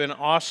Been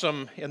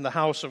awesome in the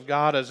house of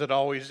God as it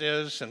always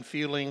is, and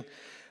feeling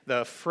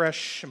the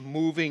fresh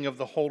moving of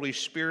the Holy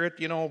Spirit.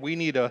 You know, we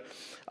need a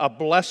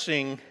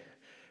blessing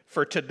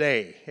for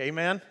today.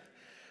 Amen?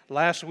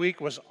 Last week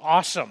was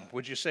awesome.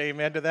 Would you say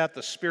amen to that?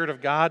 The Spirit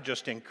of God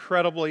just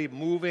incredibly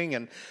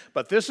moving.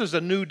 But this is a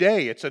new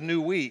day. It's a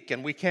new week,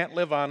 and we can't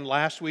live on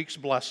last week's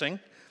blessing.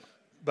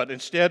 But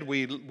instead,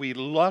 we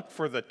look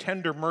for the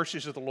tender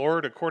mercies of the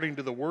Lord, according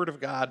to the Word of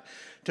God,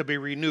 to be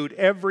renewed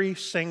every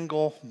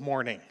single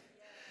morning.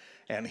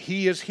 And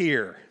He is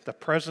here. The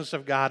presence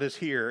of God is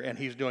here, and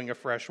He's doing a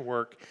fresh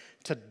work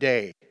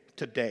today.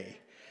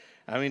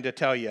 I mean to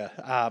tell you,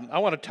 I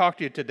want to talk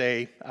to you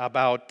today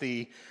about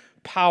the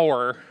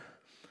power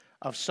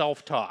of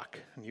self-talk.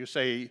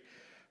 And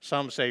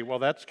some say, well,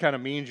 that kind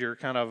of means you're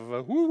kind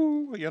of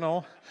woo-hoo, you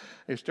know.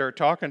 You start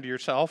talking to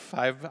yourself.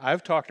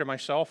 I've talked to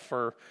myself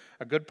for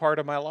a good part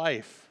of my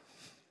life.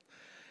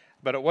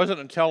 But it wasn't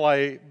until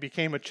I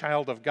became a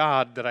child of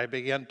God that I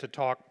began to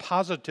talk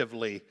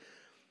positively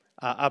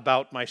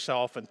about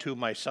myself and to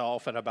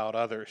myself and about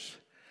others.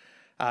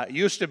 It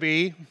used to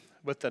be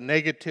with the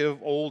negative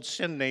old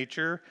sin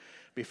nature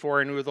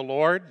before I knew the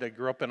Lord. I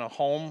grew up in a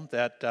home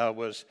that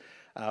was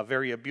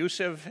very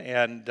abusive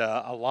and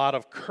a lot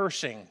of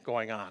cursing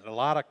going on, a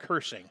lot of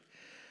cursing.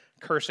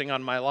 Cursing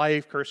on my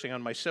life, cursing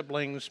on my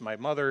siblings, my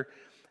mother.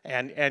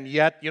 And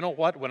yet, you know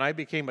what? When I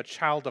became a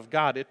child of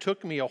God, it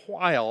took me a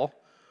while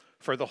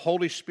for the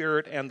Holy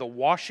Spirit and the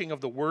washing of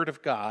the Word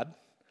of God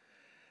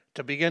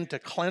to begin to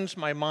cleanse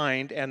my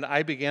mind, and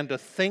I began to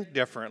think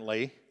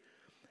differently,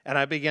 and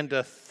I began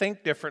to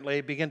speak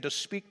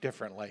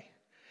differently.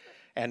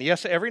 And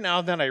yes, every now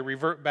and then I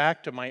revert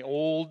back to my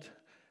old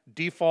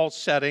default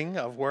setting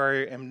of where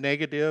I am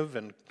negative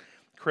and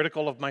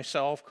critical of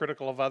myself,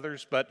 critical of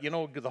others, but you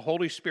know, the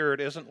Holy Spirit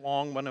isn't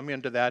long when I'm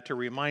into that to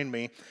remind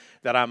me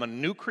that I'm a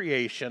new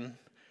creation,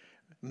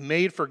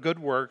 made for good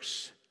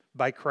works,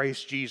 by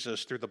Christ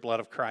Jesus through the blood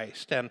of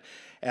Christ. And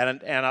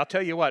I'll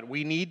tell you what,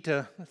 we need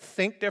to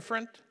think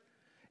different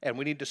and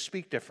we need to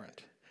speak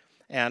different.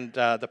 And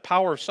the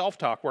power of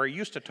self-talk, where I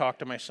used to talk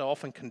to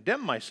myself and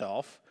condemn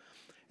myself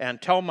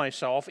and tell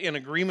myself in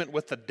agreement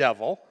with the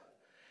devil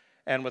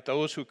and with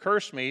those who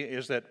curse me,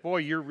 is that, boy,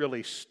 you're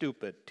really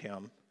stupid,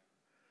 Tim.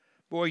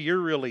 Boy,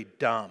 you're really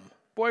dumb.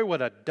 Boy,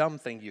 what a dumb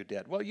thing you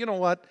did. Well, you know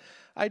what?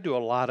 I do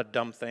a lot of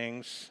dumb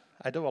things.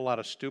 I do a lot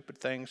of stupid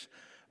things,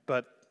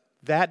 but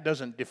that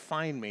doesn't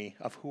define me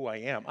of who I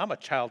am. I'm a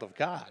child of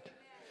God,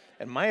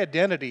 and my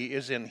identity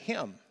is in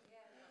Him.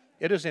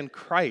 It is in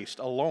Christ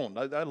alone.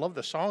 I love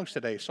the songs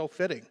today, so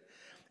fitting.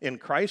 In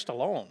Christ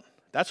alone.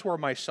 That's where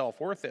my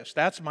self-worth is.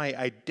 That's my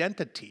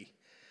identity,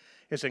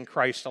 is in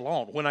Christ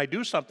alone. When I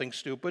do something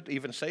stupid,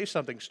 even say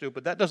something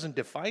stupid, that doesn't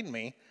define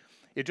me.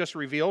 It just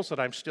reveals that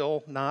I'm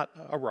still not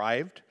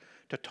arrived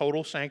to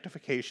total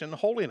sanctification and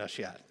holiness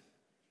yet.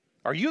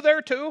 Are you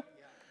there too?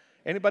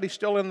 Anybody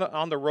still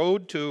on the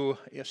road to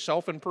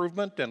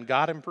self-improvement and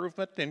God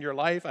improvement in your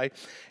life? A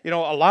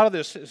lot of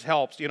this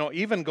helps.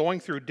 Even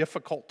going through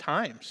difficult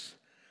times,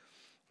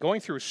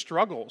 going through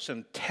struggles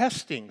and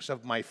testings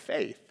of my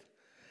faith,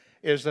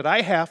 is that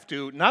I have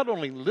to not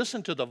only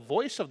listen to the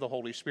voice of the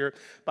Holy Spirit,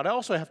 but I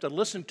also have to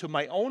listen to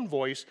my own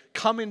voice,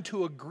 come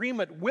into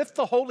agreement with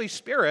the Holy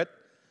Spirit.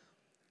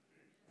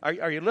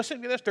 Are you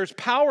listening to this? There's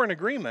power in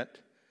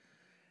agreement.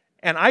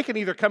 And I can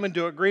either come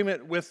into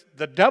agreement with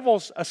the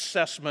devil's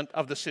assessment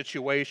of the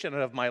situation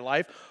and of my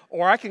life,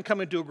 or I can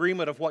come into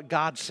agreement of what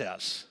God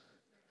says.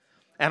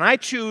 And I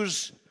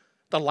choose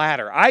the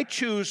latter. I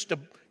choose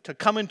to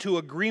come into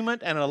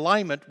agreement and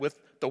alignment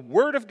with the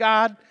Word of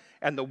God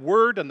and the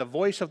Word and the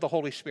voice of the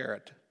Holy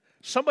Spirit.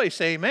 Somebody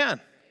say amen.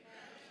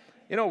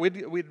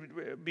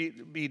 We'd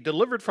be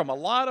delivered from a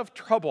lot of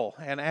trouble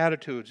and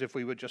attitudes if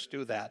we would just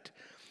do that.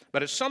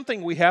 But it's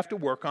something we have to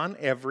work on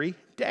every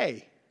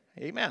day.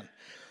 Amen.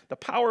 The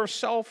power of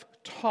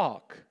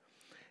self-talk.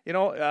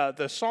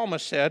 The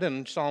psalmist said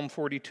in Psalm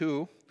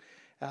 42,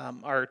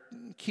 our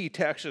key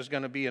text is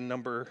going to be in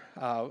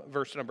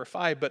verse number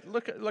 5, but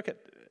look at,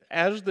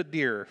 as the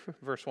deer,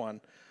 verse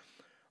 1,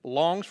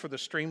 longs for the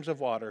streams of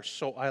water,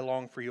 so I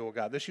long for you, O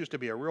God. This used to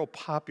be a real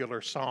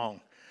popular song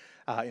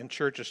in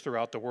churches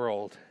throughout the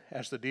world.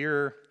 As the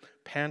deer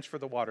pants for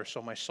the water, so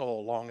my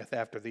soul longeth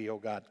after thee, O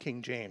God.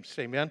 King James,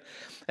 amen.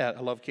 I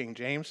love King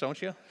James,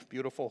 don't you?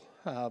 Beautiful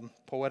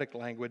poetic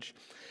language.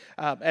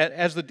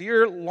 As the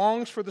deer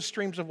longs for the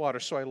streams of water,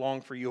 so I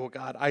long for you, O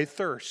God. I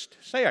thirst.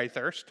 Say, I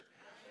thirst.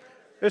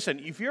 Listen,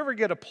 if you ever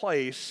get a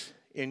place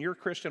in your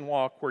Christian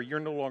walk where you're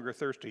no longer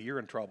thirsty, you're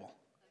in trouble.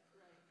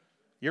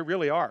 You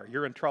really are.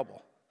 You're in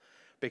trouble.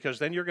 Because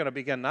then you're going to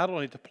begin not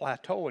only to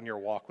plateau in your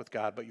walk with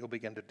God, but you'll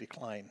begin to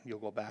decline. You'll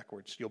go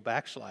backwards. You'll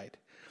backslide.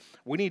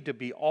 We need to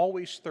be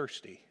always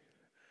thirsty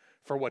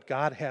for what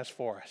God has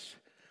for us.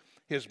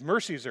 His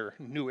mercies are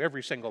new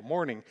every single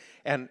morning,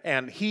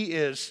 and He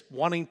is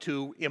wanting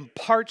to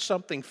impart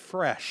something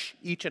fresh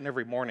each and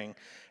every morning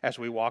as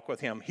we walk with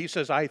Him. He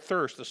says, I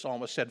thirst, the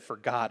psalmist said, for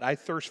God. I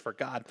thirst for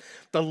God,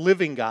 the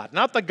living God.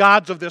 Not the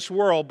gods of this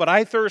world, but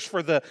I thirst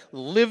for the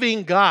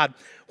living God.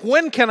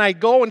 When can I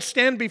go and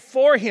stand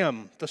before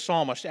Him, the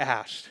psalmist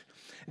asked.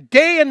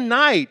 Day and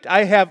night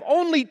I have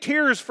only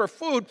tears for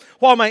food,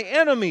 while my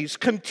enemies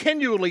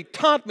continually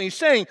taunt me,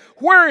 saying,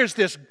 where is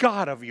this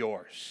God of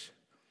yours?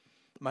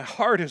 My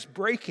heart is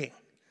breaking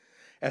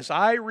as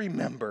I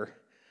remember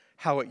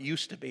how it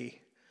used to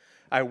be.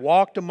 I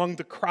walked among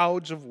the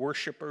crowds of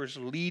worshipers,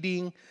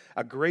 leading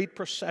a great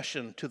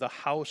procession to the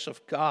house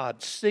of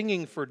God,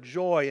 singing for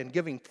joy and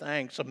giving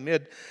thanks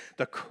amid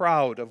the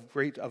crowd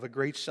of a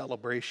great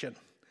celebration.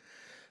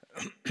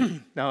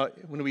 Now,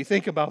 when we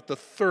think about the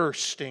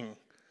thirsting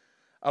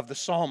of the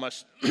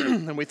psalmist,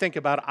 and we think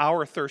about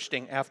our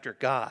thirsting after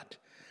God,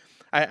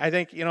 I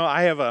think,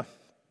 I have a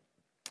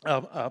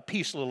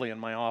peace lily in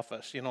my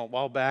office. A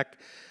while back,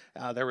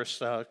 there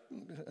was a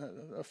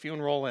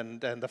funeral, and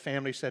the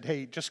family said,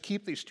 hey, just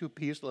keep these 2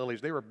 peace lilies.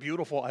 They were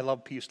beautiful. I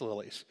love peace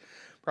lilies.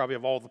 Probably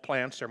of all the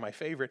plants, they're my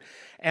favorite.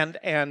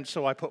 And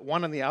so I put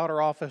one in the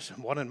outer office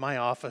and one in my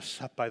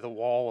office up by the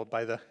wall,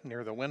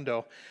 near the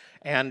window.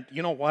 And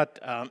you know what?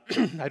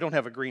 I don't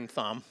have a green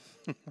thumb.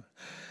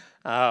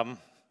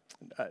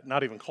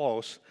 Not even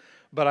close.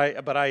 But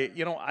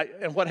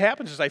and what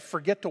happens is I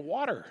forget to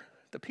water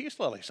the peace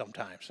lily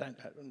sometimes.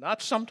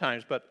 Not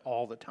sometimes, but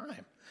all the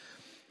time.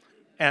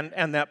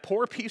 And that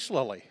poor peace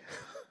lily,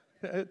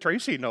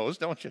 Tracy knows,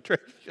 don't you,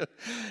 Tracy?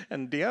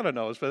 And Deanna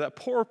knows, but that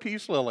poor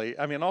peace lily,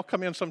 I'll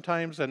come in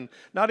sometimes and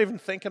not even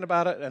thinking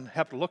about it and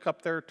have to look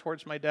up there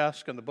towards my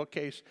desk and the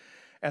bookcase,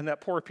 and that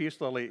poor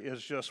peace lily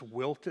is just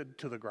wilted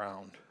to the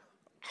ground.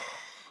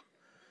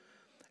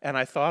 And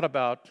I thought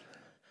about,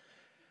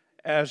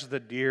 as the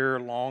deer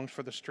longs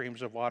for the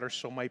streams of water,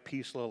 so my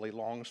peace lily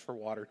longs for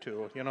water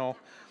too, You know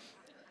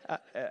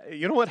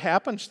what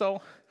happens,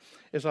 though,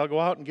 is I'll go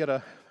out and get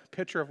a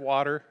pitcher of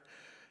water,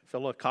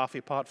 fill a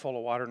coffee pot full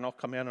of water, and I'll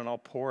come in and I'll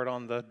pour it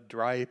on the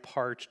dry,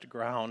 parched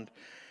ground.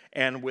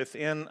 And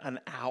within an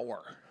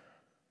hour,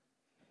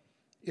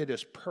 it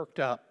is perked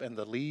up, and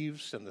the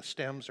leaves and the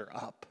stems are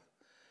up.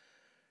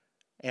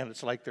 And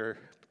it's like they're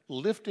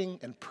lifting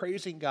and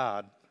praising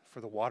God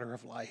for the water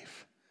of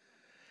life.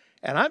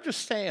 And I'm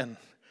just saying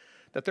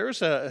that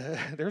there's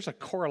a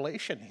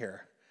correlation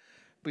here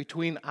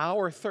between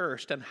our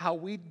thirst and how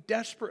we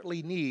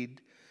desperately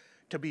need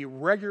to be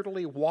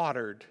regularly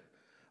watered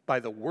by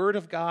the Word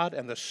of God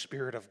and the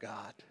Spirit of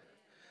God.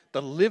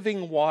 The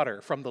living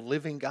water from the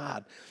living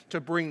God to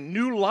bring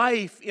new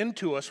life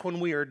into us when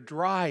we are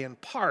dry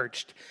and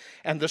parched.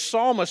 And the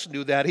psalmist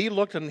knew that. He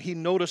looked and he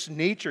noticed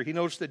nature. He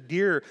noticed the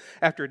deer,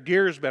 after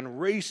deer has been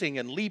racing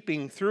and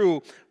leaping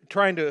through,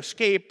 trying to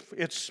escape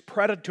its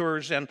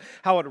predators, and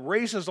how it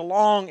races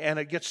along and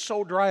it gets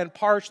so dry and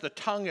parched, the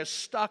tongue is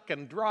stuck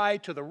and dry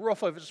to the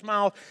roof of its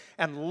mouth,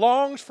 and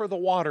longs for the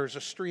waters,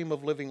 a stream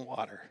of living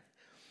water,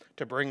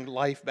 to bring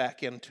life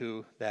back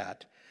into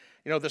that.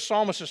 The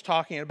psalmist is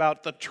talking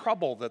about the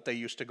trouble that they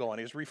used to go in.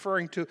 He's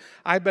referring to,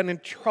 I've been in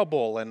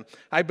trouble, and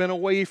I've been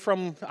away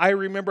from, I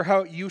remember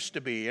how it used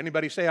to be.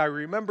 Anybody say, I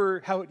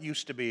remember how it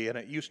used to be, and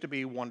it used to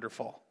be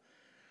wonderful.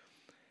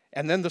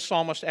 And then the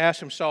psalmist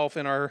asks himself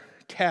in our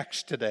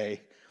text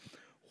today,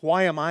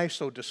 why am I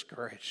so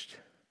discouraged?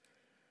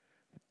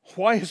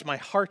 Why is my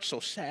heart so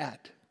sad?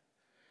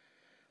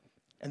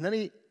 And then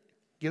he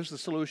gives the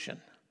solution.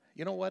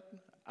 You know what?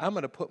 I'm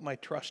going to put my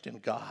trust in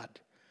God.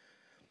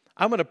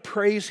 I'm going to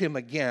praise Him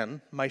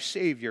again, my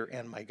Savior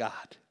and my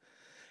God.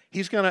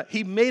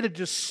 He made a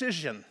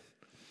decision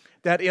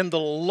that in the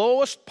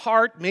lowest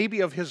part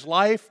maybe of his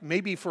life,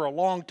 maybe for a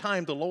long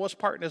time, the lowest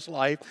part in his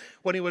life,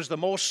 when he was the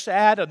most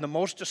sad and the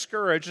most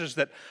discouraged, is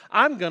that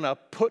I'm going to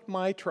put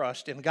my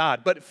trust in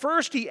God. But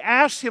first he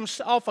asks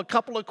himself a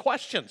couple of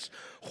questions.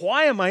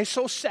 Why am I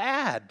so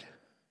sad?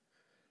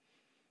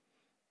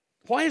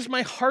 Why is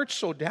my heart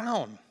so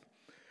down?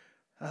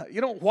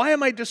 Why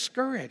am I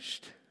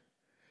discouraged?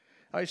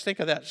 I always think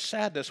of that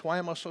sadness. Why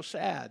am I so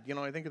sad?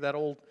 I think of that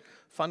old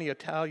funny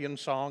Italian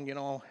song,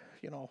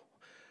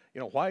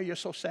 why are you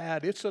so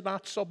sad? It's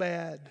not so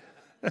bad.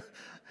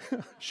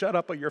 Shut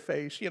up your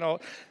face.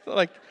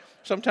 Like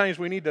sometimes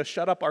we need to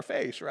shut up our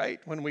face, right?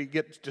 When we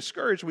get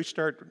discouraged, we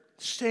start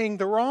saying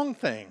the wrong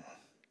thing.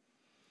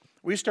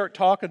 We start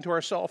talking to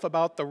ourselves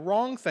about the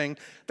wrong thing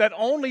that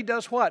only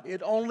does what?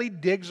 It only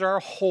digs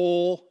our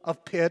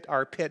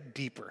pit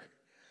deeper.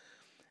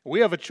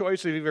 We have a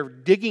choice of either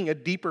digging a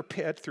deeper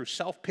pit through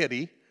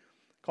self-pity,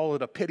 call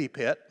it a pity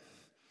pit.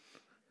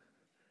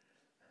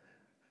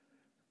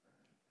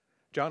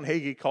 John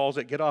Hagee calls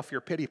it get off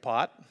your pity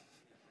pot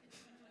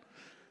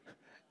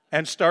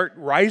and start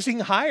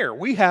rising higher.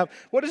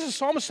 What does the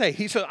psalmist say?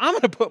 He says, I'm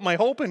going to put my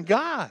hope in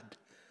God.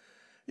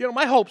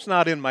 My hope's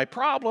not in my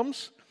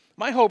problems.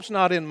 My hope's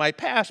not in my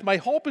past. My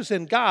hope is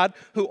in God,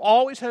 who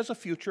always has a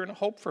future and a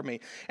hope for me.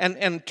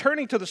 And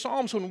turning to the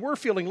Psalms when we're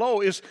feeling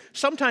low is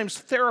sometimes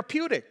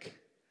therapeutic.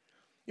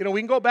 You know,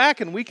 we can go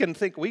back and we can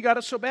think, we got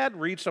it so bad,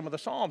 read some of the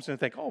Psalms and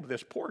think, oh,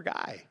 this poor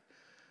guy.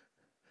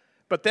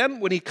 But then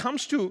when he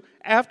comes to,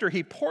 after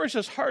he pours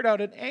his heart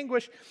out in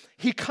anguish,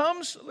 he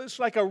comes, it's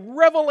like a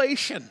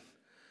revelation,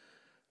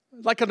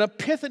 like an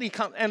epiphany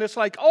comes, and it's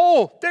like,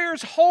 oh,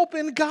 there's hope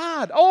in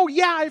God. Oh,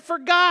 yeah, I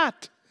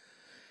forgot.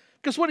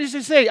 Because what does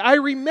he say? I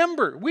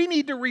remember. We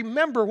need to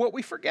remember what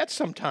we forget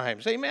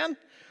sometimes. Amen?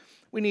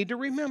 We need to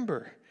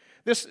remember.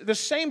 This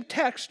same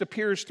text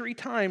appears 3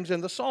 times in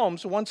the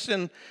Psalms, once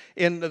in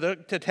the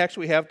text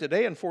we have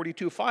today in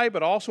 42:5,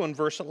 but also in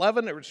verse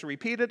 11, it's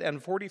repeated,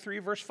 and 43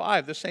 verse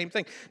 5, the same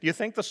thing. Do you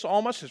think the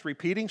psalmist is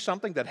repeating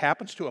something that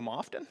happens to him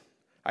often?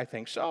 I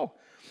think so.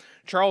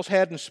 Charles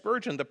Haddon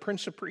Spurgeon, the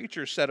Prince of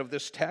Preachers, said of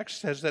this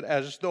text, says that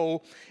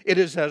it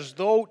is as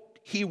though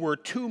he were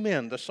 2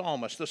 men, the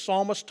psalmist. The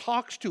psalmist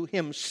talks to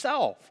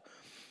himself.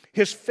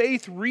 His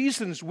faith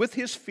reasons with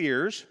his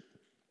fears.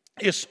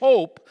 His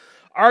hope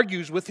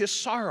argues with his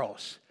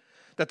sorrows.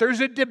 That there's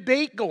a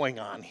debate going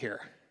on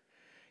here.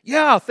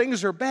 Yeah,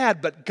 things are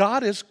bad, but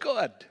God is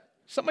good.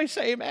 Somebody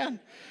say amen.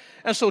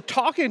 And so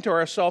talking to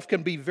ourselves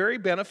can be very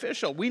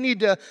beneficial. We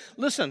need to,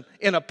 listen,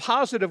 in a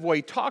positive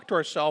way, talk to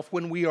ourselves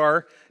when we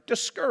are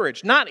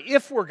discouraged. Not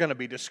if we're going to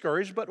be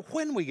discouraged, but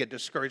when we get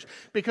discouraged.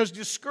 Because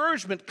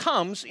discouragement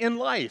comes in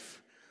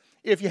life.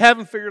 If you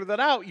haven't figured that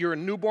out, you're a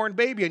newborn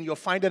baby, and you'll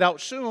find it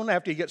out soon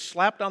after you get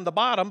slapped on the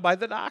bottom by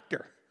the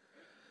doctor.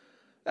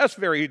 That's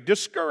very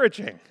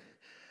discouraging.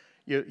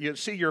 You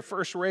see your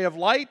first ray of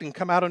light and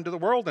come out into the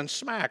world and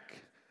smack.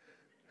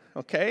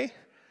 Okay?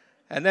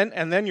 And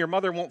then your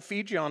mother won't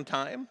feed you on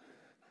time.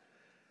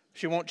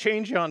 She won't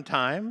change you on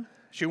time.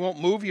 She won't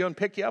move you and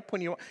pick you up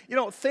when you want. You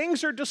know,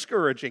 things are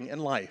discouraging in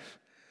life.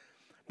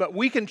 But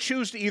we can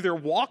choose to either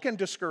walk in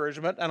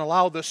discouragement and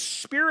allow the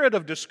spirit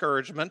of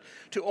discouragement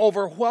to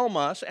overwhelm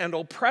us and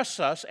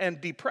oppress us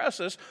and depress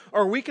us,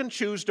 or we can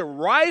choose to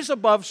rise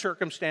above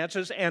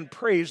circumstances and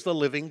praise the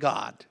living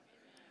God.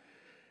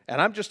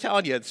 And I'm just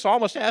telling you, the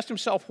psalmist asked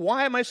himself,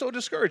 why am I so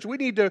discouraged? We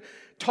need to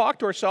talk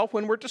to ourselves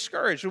when we're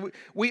discouraged.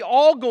 We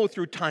all go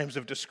through times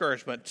of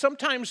discouragement.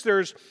 Sometimes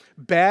there's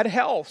bad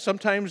health.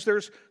 Sometimes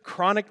there's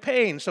chronic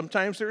pain.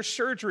 Sometimes there's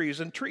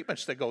surgeries and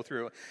treatments that go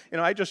through. You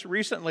know, I just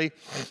recently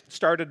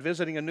started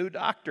visiting a new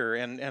doctor,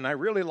 and I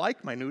really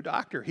like my new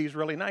doctor. He's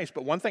really nice.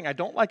 But one thing I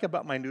don't like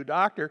about my new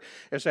doctor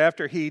is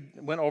after he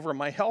went over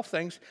my health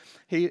things,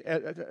 he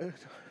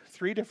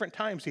 3 different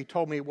times he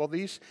told me, well,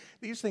 these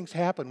things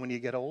happen when you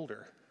get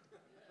older.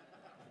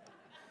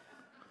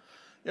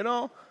 You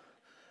know,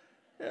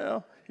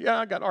 yeah,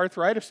 I got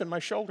arthritis in my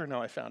shoulder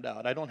now, I found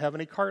out. I don't have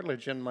any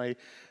cartilage in my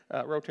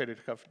rotator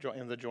cuff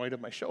in the joint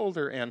of my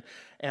shoulder, and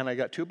I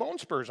got 2 bone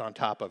spurs on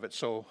top of it.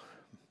 So,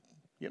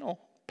 you know,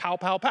 pow,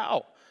 pow,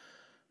 pow.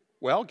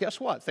 Well, guess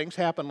what? Things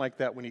happen like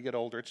that when you get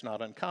older. It's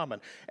not uncommon.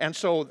 And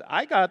so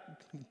I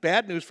got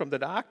bad news from the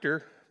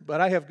doctor,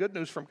 but I have good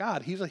news from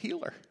God. He's a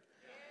healer.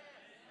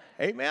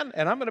 Amen.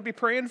 And I'm going to be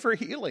praying for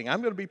healing.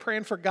 I'm going to be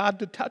praying for God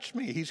to touch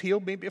me. He's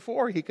healed me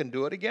before. He can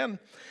do it again.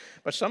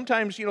 But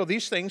sometimes, you know,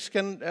 these things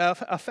can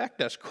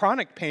affect us.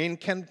 Chronic pain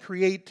can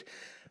create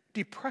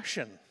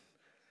depression.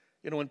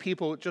 You know, when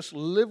people just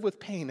live with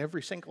pain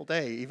every single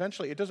day,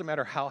 eventually it doesn't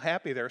matter how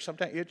happy they are.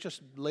 Sometimes it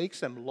just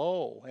makes them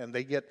low and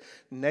they get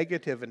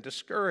negative and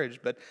discouraged.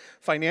 But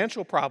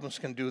financial problems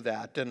can do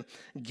that. And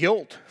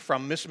guilt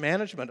from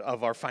mismanagement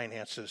of our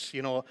finances.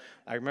 You know,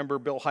 I remember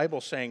Bill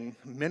Hybels saying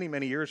many,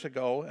 many years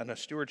ago in a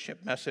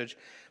stewardship message,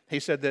 he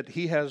said that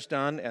he has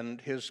done, and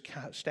his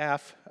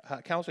staff,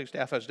 counseling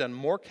staff has done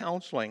more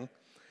counseling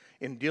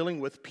in dealing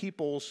with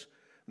people's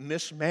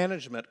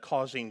mismanagement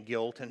causing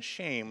guilt and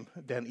shame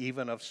than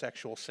even of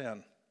sexual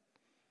sin.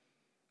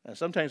 And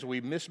sometimes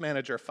we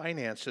mismanage our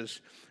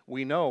finances,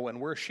 we know,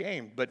 and we're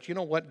ashamed. But you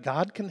know what?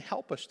 God can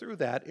help us through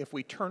that if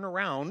we turn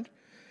around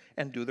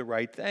and do the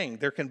right thing.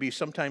 There can be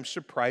sometimes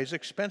surprise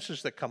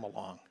expenses that come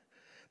along.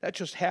 That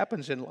just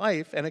happens in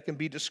life, and it can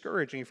be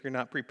discouraging if you're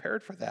not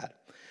prepared for that.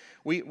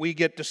 We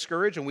get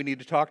discouraged, and we need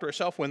to talk to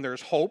ourselves when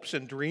there's hopes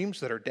and dreams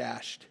that are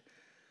dashed.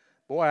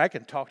 Boy, I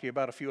can talk to you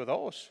about a few of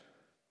those.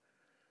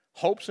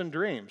 Hopes and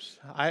dreams.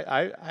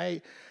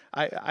 My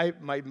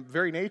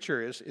very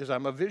nature is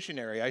I'm a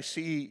visionary. I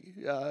see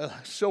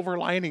silver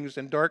linings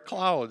in dark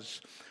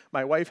clouds.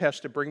 My wife has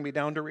to bring me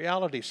down to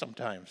reality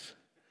sometimes.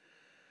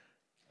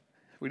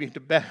 We need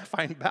to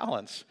find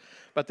balance.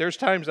 But there's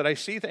times that I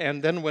see,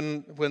 and then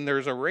when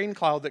there's a rain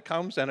cloud that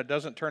comes and it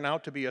doesn't turn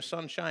out to be a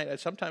sunshine,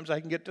 sometimes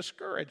I can get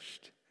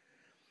discouraged.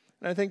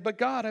 And I think, but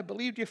God, I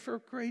believed you for a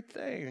great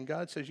thing. And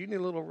God says, you need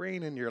a little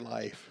rain in your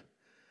life.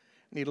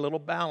 You need a little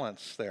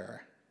balance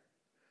there.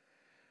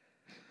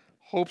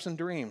 Hopes and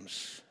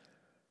dreams.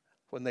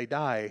 When they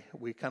die,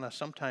 we kind of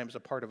sometimes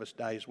a part of us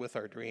dies with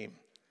our dream.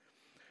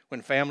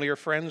 When family or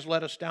friends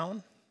let us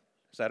down,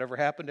 has that ever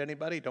happened to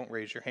anybody? Don't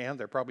raise your hand.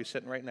 They're probably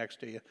sitting right next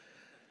to you.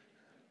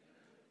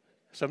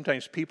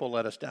 Sometimes people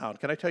let us down.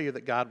 Can I tell you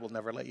that God will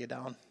never let you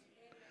down?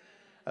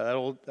 That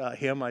old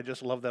hymn, I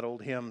just love that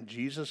old hymn.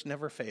 Jesus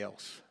never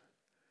fails.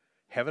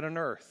 Heaven and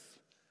earth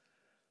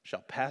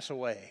shall pass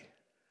away,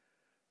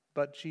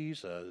 but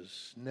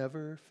Jesus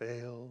never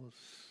fails.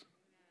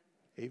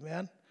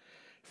 Amen?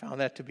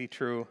 Found that to be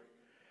true.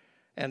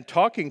 And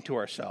talking to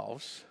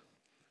ourselves,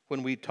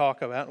 when we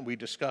talk about and we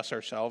discuss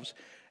ourselves,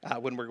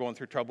 when we're going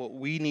through trouble,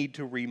 we need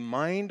to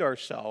remind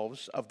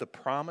ourselves of the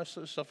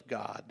promises of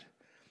God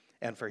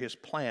and for his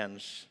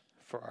plans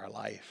for our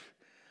life.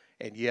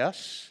 And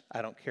yes,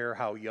 I don't care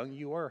how young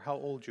you are or how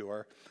old you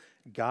are,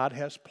 God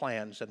has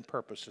plans and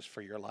purposes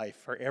for your life,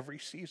 for every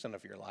season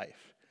of your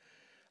life.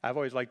 I've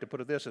always liked to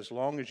put it this: as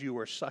long as you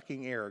are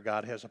sucking air,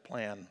 God has a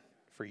plan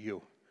for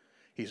you.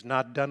 He's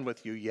not done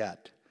with you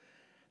yet,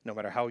 no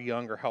matter how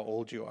young or how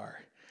old you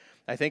are.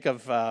 I think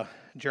of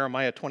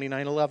Jeremiah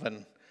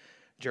 29:11.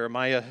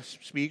 Jeremiah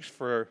speaks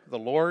for the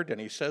Lord,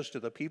 and he says to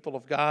the people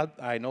of God,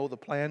 I know the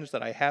plans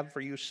that I have for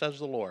you, says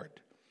the Lord.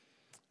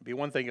 It'd be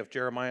one thing if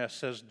Jeremiah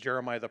says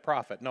Jeremiah the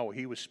prophet. No,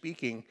 he was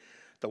speaking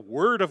the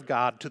word of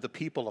God to the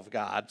people of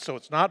God. So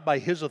it's not by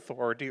his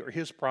authority or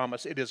his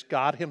promise. It is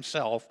God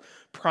himself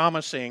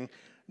promising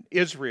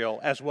Israel,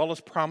 as well as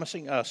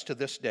promising us to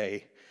this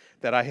day,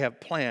 that I have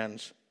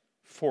plans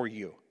for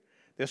you.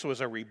 This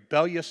was a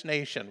rebellious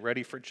nation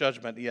ready for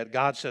judgment, yet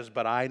God says,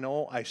 but I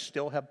know I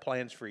still have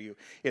plans for you.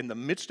 In the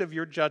midst of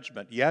your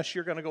judgment, yes,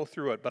 you're going to go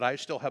through it, but I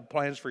still have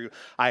plans for you.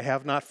 I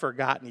have not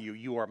forgotten you.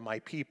 You are my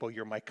people.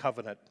 You're my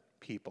covenant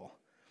people.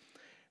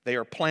 They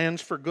are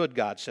plans for good,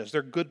 God says.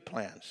 They're good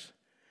plans,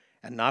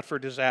 and not for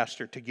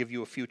disaster, to give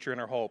you a future and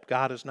a hope.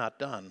 God is not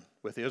done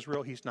with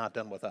Israel. He's not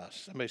done with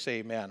us. Somebody say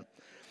amen.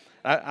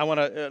 I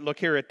want to look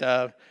here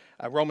at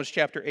Romans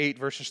chapter 8,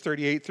 verses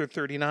 38 through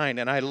 39,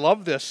 and I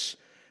love this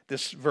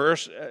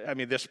verse,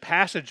 this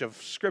passage of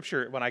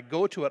Scripture, when I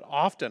go to it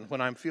often when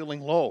I'm feeling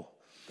low,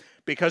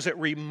 because it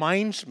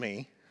reminds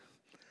me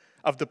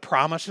of the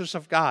promises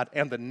of God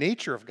and the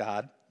nature of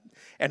God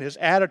and his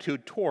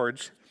attitude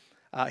towards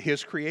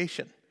his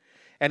creation.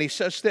 And he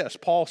says this,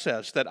 Paul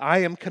says, that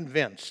I am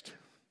convinced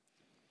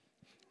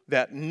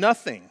that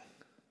nothing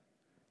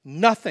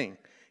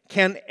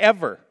can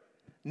ever,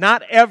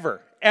 not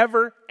ever,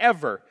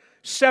 ever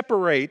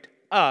separate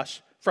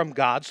us from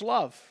God's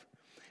love.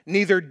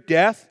 Neither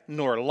death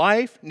nor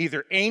life,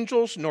 neither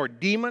angels nor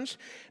demons,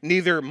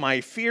 neither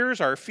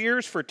our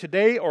fears for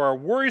today or our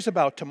worries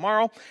about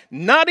tomorrow,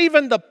 not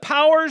even the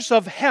powers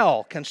of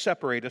hell can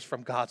separate us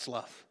from God's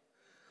love.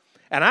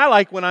 And I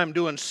like when I'm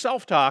doing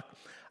self-talk,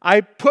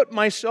 I put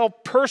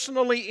myself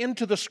personally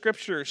into the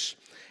Scriptures.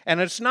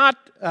 And it's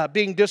not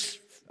being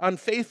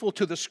unfaithful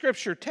to the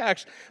Scripture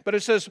text, but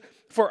it says,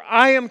 for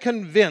I am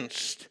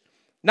convinced,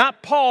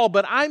 not Paul,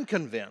 but I'm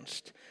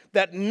convinced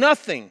that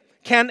nothing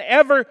can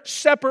ever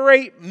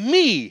separate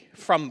me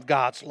from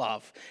God's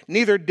love.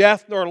 Neither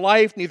death nor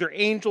life, neither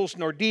angels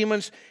nor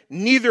demons,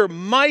 neither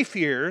my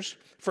fears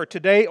for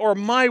today or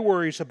my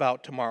worries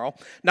about tomorrow,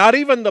 not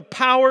even the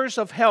powers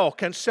of hell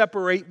can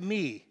separate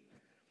me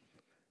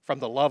from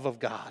the love of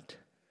God.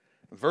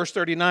 Verse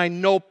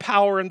 39, no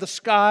power in the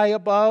sky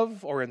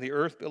above or in the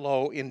earth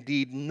below,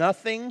 indeed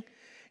nothing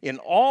in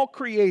all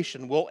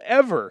creation will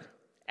ever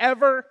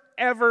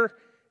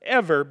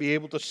be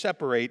able to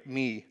separate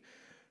me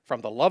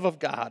from the love of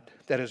God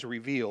that is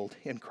revealed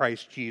in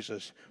Christ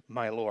Jesus,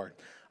 my Lord.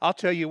 I'll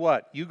tell you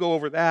what, you go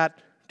over that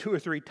 2 or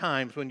 3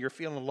 times when you're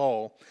feeling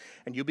low,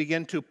 and you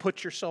begin to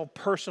put yourself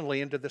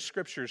personally into the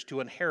Scriptures to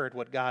inherit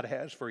what God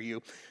has for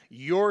you,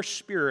 your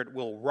spirit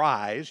will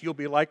rise. You'll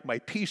be like my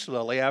peace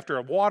lily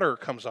after water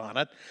comes on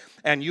it,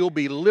 and you'll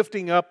be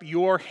lifting up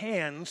your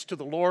hands to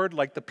the Lord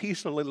like the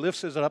peace lily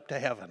lifts it up to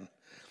heaven,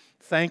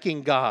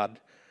 thanking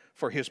God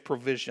for his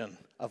provision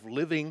of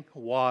living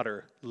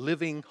water,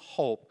 living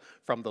hope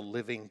from the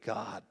living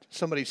God.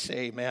 Somebody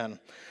say amen.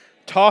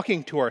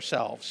 Talking to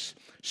ourselves,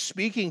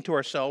 speaking to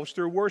ourselves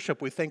through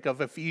worship. We think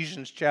of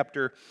Ephesians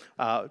chapter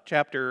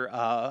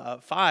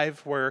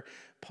 5, where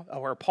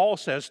Paul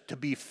says to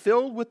be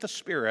filled with the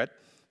Spirit.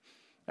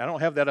 I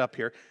don't have that up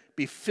here.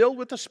 Be filled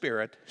with the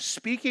Spirit,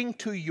 speaking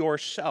to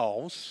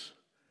yourselves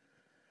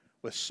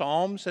with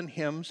psalms and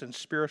hymns and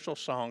spiritual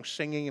songs,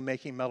 singing and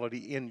making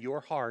melody in your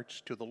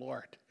hearts to the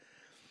Lord.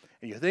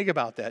 And you think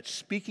about that,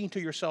 speaking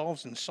to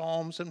yourselves in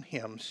psalms and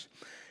hymns,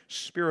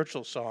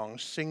 spiritual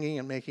songs, singing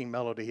and making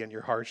melody in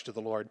your hearts to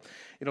the Lord.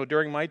 You know,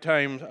 during my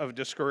time of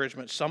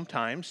discouragement,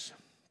 sometimes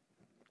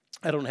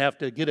I don't have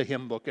to get a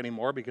hymn book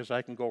anymore because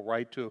I can go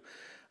right to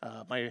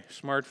my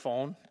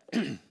smartphone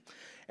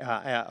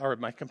or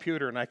my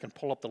computer and I can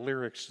pull up the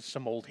lyrics to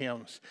some old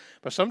hymns.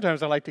 But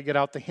sometimes I like to get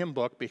out the hymn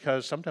book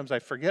because sometimes I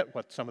forget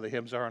what some of the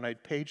hymns are and I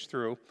page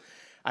through.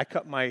 I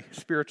cut my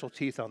spiritual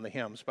teeth on the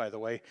hymns, by the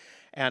way,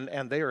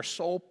 and they are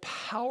so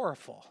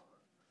powerful.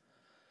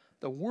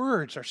 The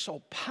words are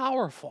so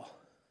powerful.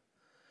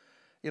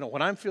 You know,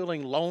 when I'm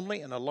feeling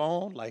lonely and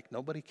alone, like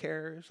nobody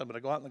cares, I'm going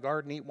to go out in the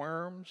garden and eat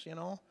worms, you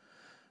know.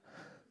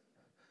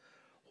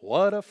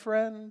 What a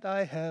friend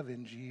I have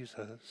in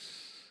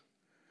Jesus,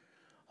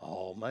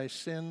 all my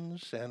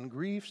sins and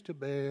griefs to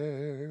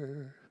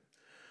bear.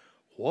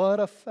 What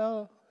a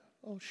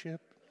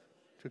fellowship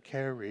to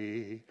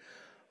carry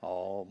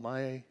all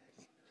my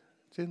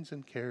sins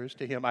and cares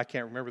to him. I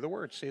can't remember the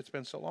words. See, it's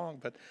been so long,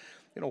 but,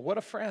 you know, what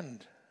a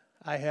friend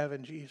I have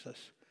in Jesus.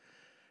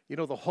 You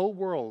know, the whole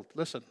world,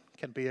 listen,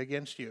 can be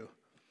against you.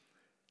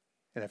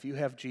 And if you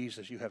have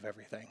Jesus, you have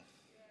everything.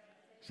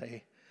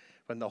 See?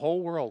 When the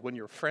whole world, when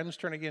your friends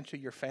turn against you,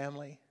 your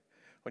family,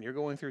 when you're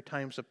going through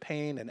times of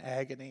pain and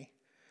agony,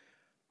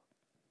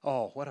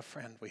 oh, what a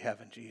friend we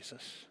have in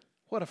Jesus.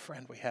 What a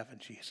friend we have in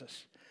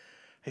Jesus.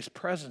 His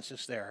presence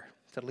is there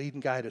to lead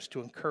and guide us,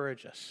 to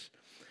encourage us.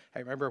 I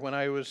remember when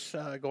I was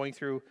going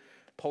through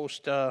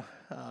post-cancer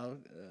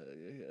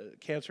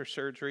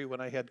surgery, when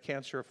I had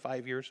cancer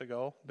 5 years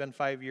ago. Been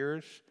 5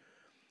 years.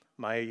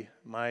 My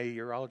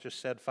urologist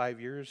said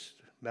 5 years.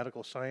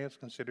 Medical science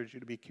considers you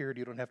to be cured.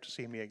 You don't have to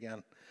see me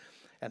again.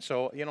 And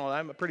so, you know,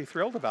 I'm pretty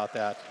thrilled about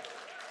that.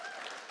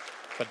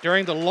 But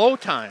during the low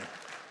time,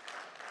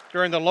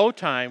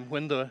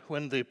 when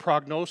the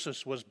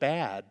prognosis was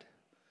bad,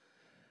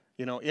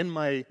 you know, in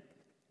my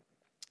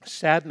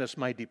sadness,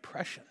 my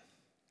depression,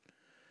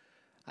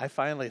 I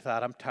finally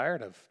thought, I'm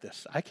tired of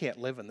this. I can't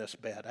live in this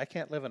bed. I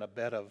can't live in a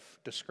bed of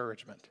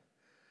discouragement.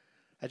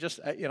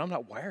 I'm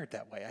not wired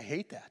that way. I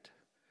hate that.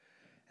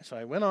 And so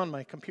I went on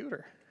my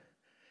computer,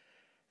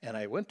 and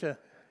I went to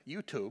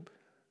YouTube.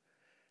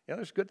 You know,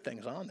 there's good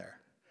things on there.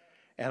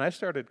 And I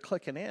started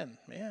clicking in,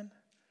 man.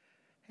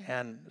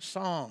 And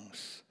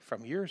songs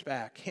from years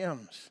back,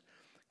 hymns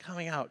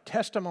coming out,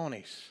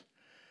 testimonies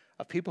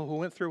of people who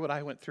went through what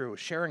I went through,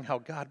 sharing how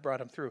God brought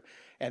them through.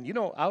 And, you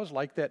know, I was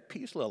like that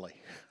peace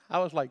lily. I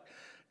was like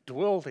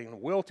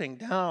wilting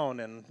down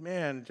and,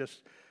 man,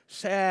 just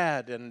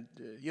sad and,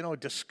 you know,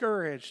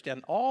 discouraged.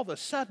 And all of a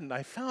sudden,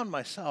 I found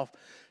myself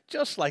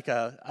just like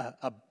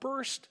a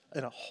burst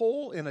in a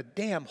hole in a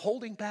dam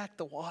holding back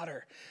the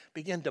water,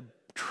 began to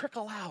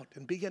trickle out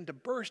and begin to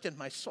burst in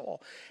my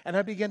soul. And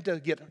I began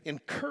to get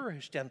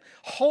encouraged, and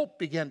hope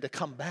began to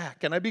come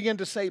back. And I began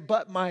to say,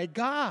 but my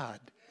God,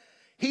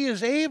 He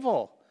is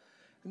able.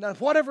 Now,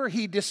 whatever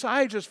He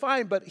decides is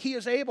fine, but He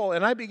is able.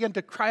 And I began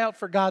to cry out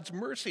for God's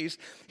mercies.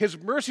 His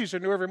mercies are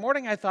new every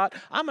morning. I thought,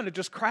 I'm going to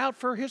just cry out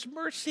for His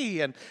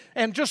mercy and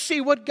just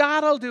see what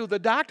God will do. The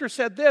doctor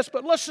said this,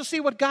 but let's just see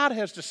what God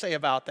has to say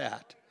about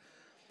that.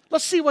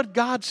 Let's see what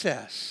God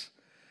says.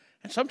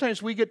 And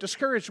sometimes we get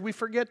discouraged. We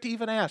forget to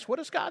even ask, what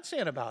is God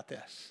saying about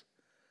this?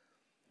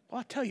 Well,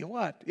 I'll tell you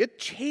what, it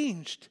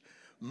changed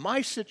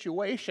my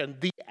situation.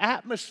 The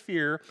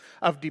atmosphere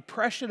of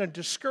depression and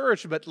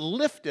discouragement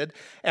lifted,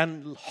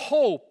 and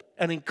hope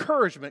and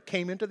encouragement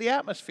came into the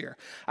atmosphere.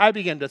 I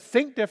began to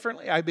think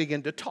differently. I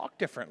began to talk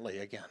differently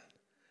again.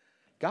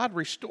 God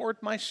restored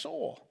my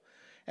soul.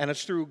 And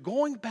it's through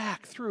going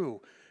back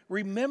through,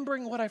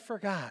 remembering what I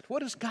forgot. What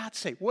does God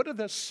say? What do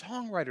the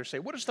songwriters say?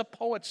 What does the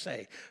poet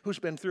say who's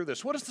been through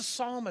this? What does the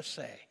psalmist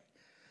say?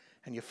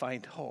 And you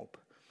find hope.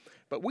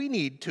 But we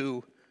need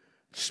to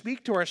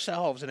speak to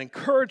ourselves and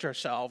encourage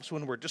ourselves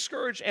when we're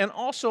discouraged. And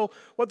also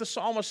what the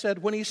psalmist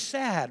said when he's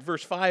sad.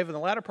 Verse 5 in the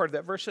latter part of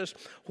that verse says,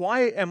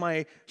 why am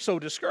I so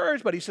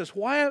discouraged? But he says,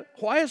 why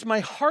is my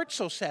heart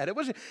so sad? It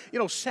wasn't,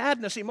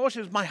 sadness,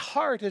 emotions. My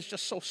heart is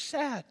just so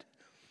sad.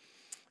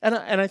 And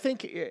I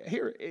think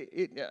here,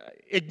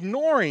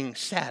 ignoring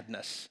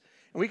sadness,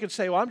 and we could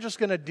say, well, I'm just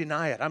going to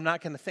deny it. I'm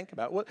not going to think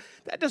about it. Well,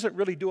 that doesn't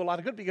really do a lot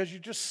of good because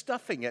you're just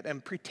stuffing it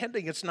and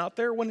pretending it's not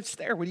there when it's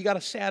there, when you got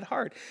a sad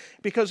heart.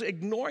 Because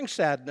ignoring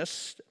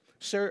sadness,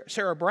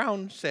 Sarah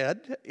Brown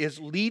said,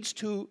 leads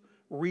to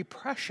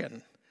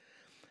repression.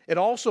 It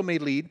also may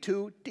lead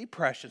to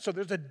depression. So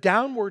there's a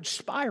downward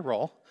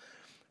spiral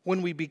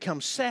when we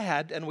become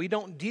sad and we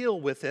don't deal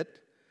with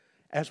it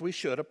as we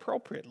should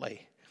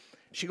appropriately.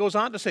 She goes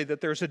on to say that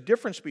there's a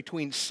difference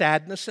between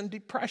sadness and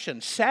depression.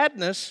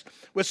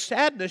 With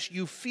sadness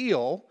you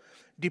feel.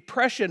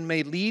 Depression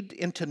may lead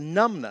into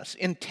numbness,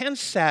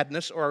 intense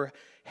sadness or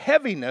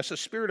heaviness, a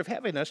spirit of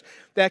heaviness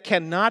that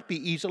cannot be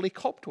easily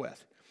coped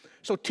with.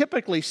 So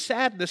typically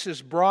sadness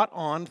is brought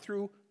on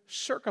through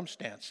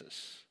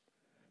circumstances.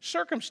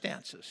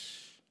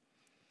 Circumstances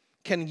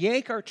can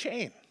yank our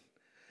chain.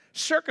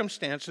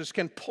 Circumstances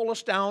can pull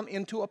us down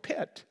into a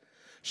pit.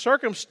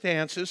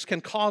 Circumstances can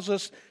cause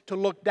us to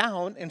look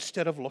down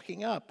instead of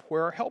looking up,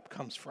 where our help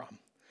comes from.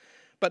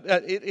 But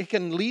it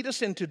can lead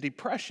us into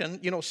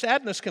depression.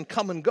 Sadness can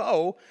come and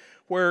go,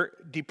 where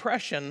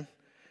depression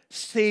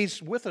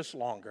stays with us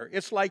longer.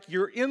 It's like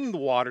you're in the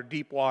water,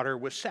 deep water,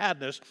 with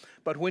sadness,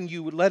 but when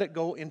you let it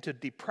go into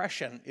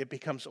depression, it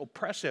becomes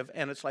oppressive,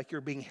 and it's like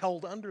you're being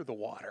held under the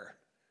water,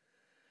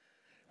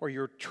 or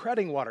you're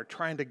treading water,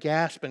 trying to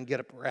gasp and get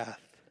a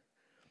breath.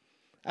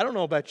 I don't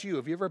know about you.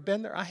 Have you ever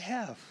been there? I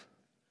have.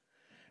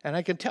 And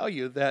I can tell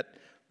you that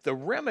the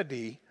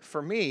remedy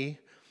for me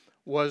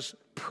was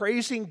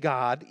praising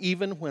God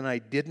even when I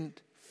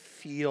didn't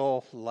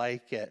feel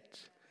like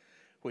it.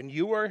 When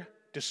you are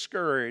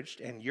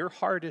discouraged and your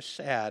heart is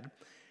sad,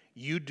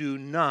 you do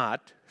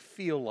not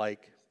feel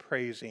like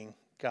praising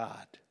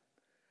God.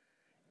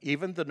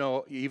 Even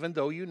though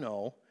you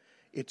know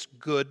it's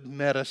good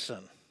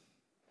medicine.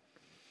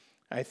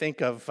 I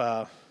think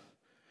of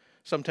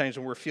sometimes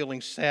when we're feeling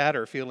sad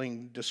or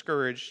feeling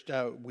discouraged,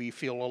 we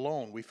feel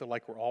alone. We feel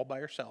like we're all by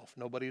ourselves.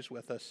 Nobody's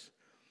with us.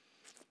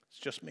 It's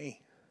just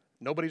me.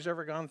 Nobody's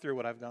ever gone through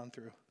what I've gone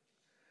through.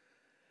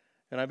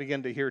 and I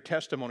began to hear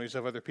testimonies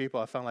of other people,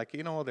 I found like,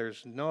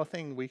 there's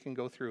nothing we can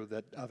go through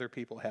that other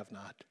people have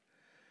not.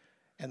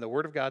 And the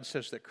Word of God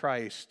says that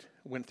Christ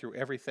went through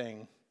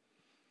everything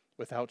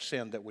without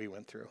sin that we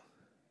went through.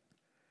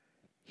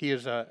 He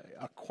is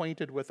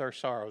acquainted with our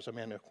sorrows, a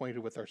man acquainted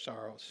with our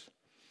sorrows.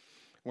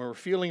 When we're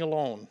feeling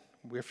alone,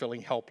 we're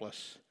feeling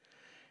helpless.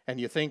 And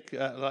you think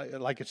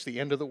like it's the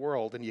end of the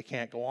world and you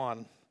can't go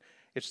on.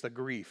 It's the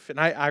grief. And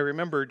I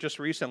remember just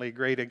recently, a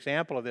great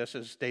example of this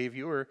is Dave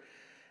Ewer.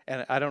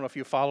 And I don't know if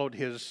you followed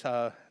his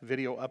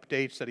video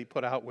updates that he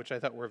put out, which I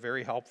thought were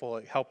very helpful.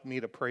 It helped me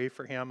to pray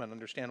for him and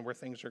understand where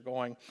things are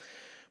going.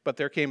 But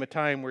there came a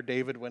time where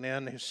David went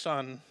in. His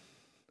son,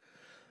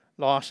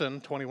 Lawson,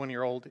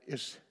 21-year-old,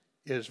 is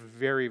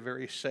very,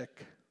 very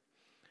sick,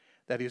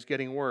 that he's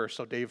getting worse.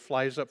 So Dave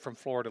flies up from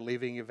Florida,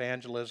 leaving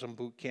evangelism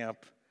boot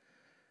camp,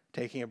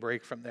 taking a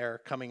break from there,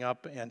 coming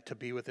up and to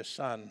be with his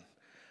son.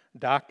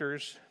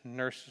 Doctors,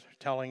 nurses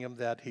telling him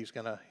that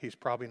he's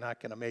probably not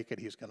going to make it.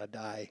 He's going to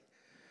die.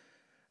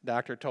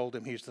 Doctor told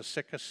him he's the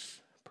sickest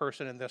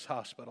person in this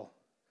hospital,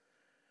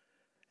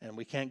 and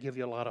we can't give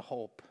you a lot of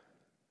hope.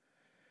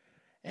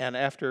 And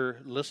after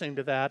listening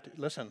to that,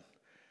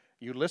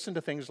 you listen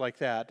to things like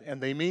that,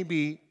 and they may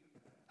be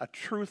a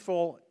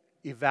truthful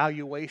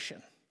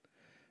evaluation.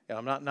 And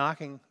I'm not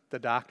knocking the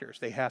doctors.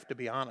 They have to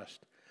be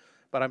honest.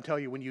 But I'm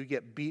telling you, when you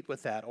get beat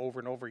with that over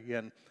and over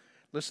again,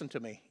 listen to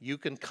me, you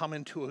can come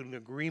into an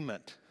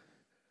agreement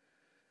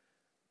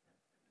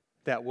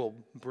that will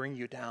bring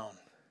you down.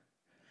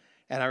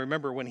 And I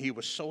remember when he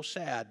was so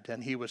sad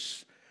and he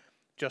was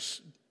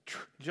just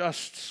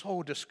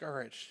so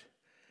discouraged.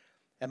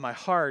 And my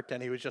heart,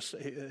 and he was just,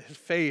 his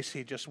face,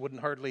 he just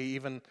wouldn't hardly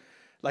even,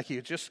 like he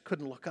just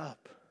couldn't look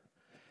up.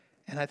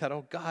 And I thought,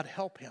 oh, God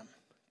help him.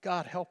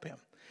 God help him.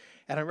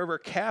 And I remember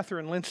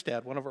Catherine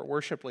Lindstad, one of our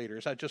worship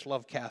leaders. I just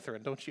love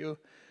Catherine, don't you?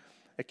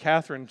 And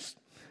Catherine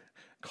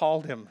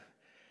called him,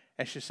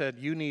 and she said,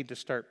 you need to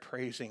start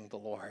praising the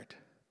Lord.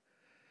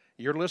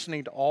 You're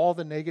listening to all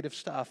the negative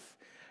stuff.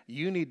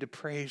 You need to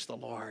praise the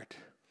Lord.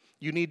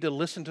 You need to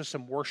listen to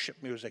some worship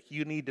music.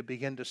 You need to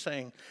begin to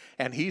sing.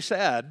 And he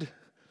said,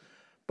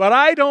 but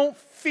I don't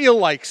feel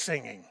like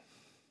singing.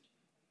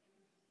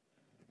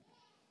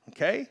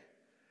 Okay?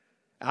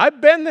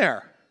 I've been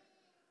there.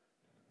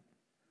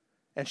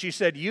 And she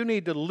said, you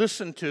need to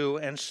listen to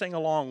and sing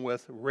along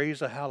with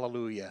Raise a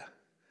Hallelujah.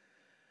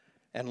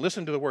 And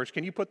listen to the words.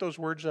 Can you put those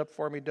words up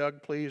for me,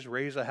 Doug, please?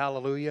 Raise a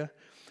Hallelujah.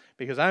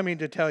 Because I mean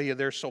to tell you,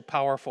 they're so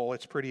powerful,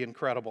 it's pretty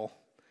incredible.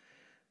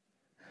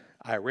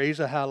 I raise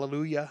a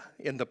hallelujah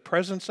in the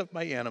presence of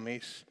my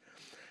enemies.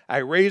 I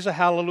raise a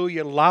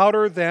hallelujah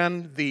louder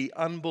than the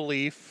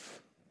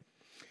unbelief.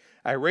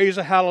 I raise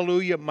a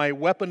hallelujah, my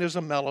weapon is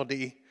a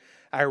melody.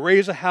 I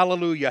raise a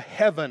hallelujah,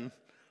 heaven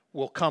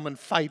will come and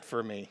fight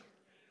for me.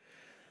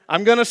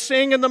 I'm going to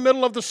sing in the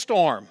middle of the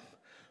storm.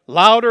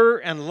 Louder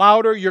and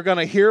louder, you're going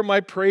to hear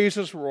my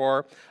praises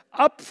roar.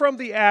 Up from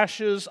the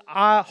ashes,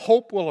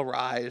 hope will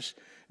arise.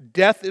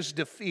 Death is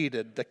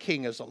defeated, the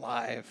King is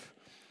alive.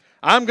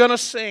 I'm going to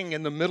sing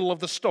in the middle of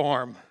the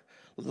storm.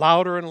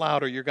 Louder and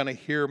louder, you're going to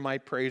hear my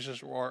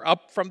praises roar.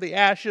 Up from the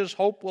ashes,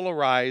 hope will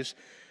arise.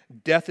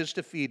 Death is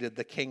defeated,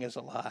 the King is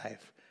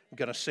alive. I'm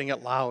going to sing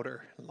it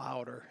louder,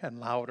 louder, and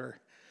louder.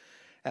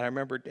 And I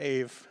remember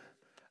Dave,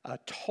 a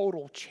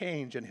total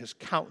change in his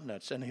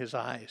countenance and his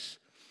eyes.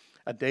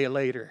 A day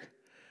later,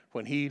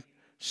 when he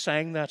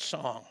sang that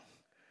song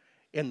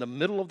in the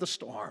middle of the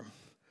storm,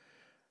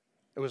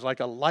 it was like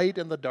a light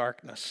in the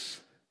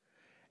darkness.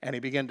 And he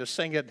began to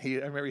sing it. I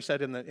remember he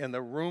said in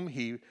the room,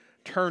 he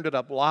turned it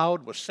up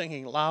loud, was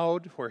singing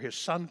loud where his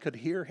son could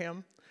hear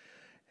him.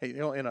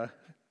 In a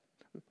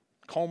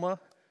coma,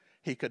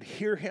 he could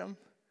hear him.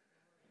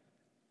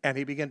 And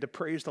he began to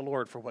praise the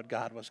Lord for what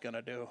God was going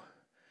to do.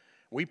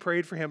 We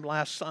prayed for him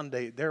last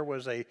Sunday. There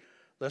was a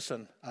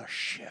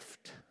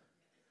shift.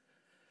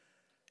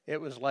 It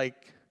was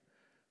like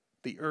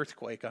the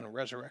earthquake on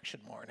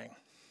resurrection morning.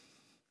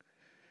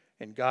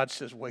 And God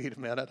says, wait a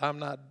minute, I'm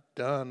not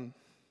done.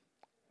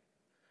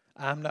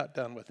 I'm not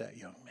done with that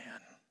young man.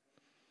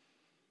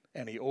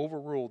 And he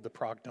overruled the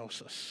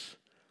prognosis.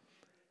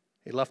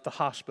 He left the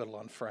hospital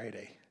on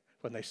Friday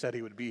when they said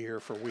he would be here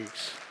for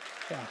weeks.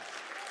 Yeah.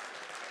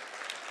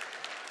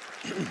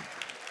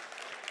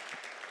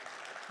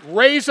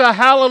 Raise a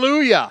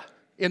hallelujah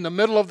in the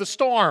middle of the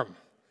storm.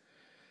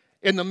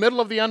 In the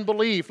middle of the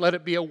unbelief, let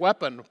it be a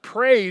weapon.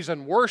 Praise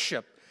and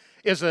worship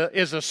is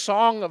a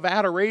song of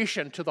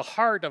adoration to the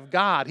heart of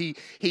God.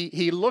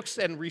 He looks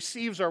and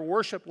receives our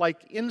worship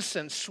like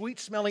incense,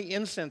 sweet-smelling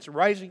incense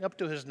rising up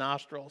to his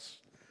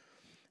nostrils.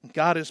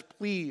 God is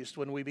pleased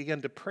when we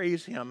begin to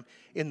praise him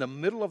in the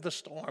middle of the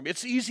storm.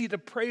 It's easy to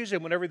praise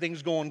him when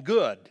everything's going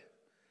good.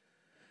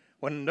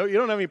 When you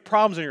don't have any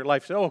problems in your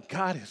life, say, oh,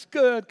 God is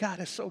good. God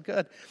is so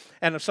good.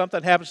 And if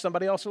something happens to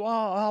somebody else,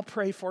 I'll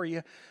pray for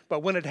you.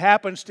 But when it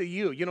happens to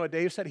you, you know what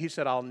Dave said? He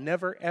said, I'll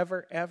never,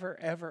 ever, ever,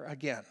 ever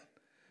again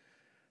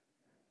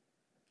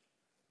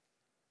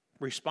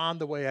respond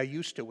the way I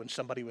used to when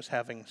somebody was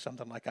having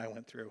something like I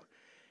went through.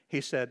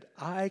 He said,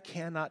 I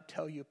cannot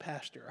tell you,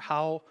 Pastor,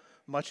 how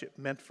much it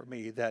meant for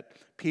me that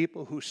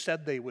people who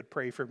said they would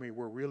pray for me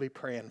were really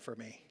praying for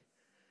me.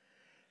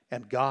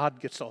 And God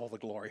gets all the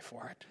glory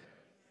for it.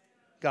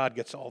 God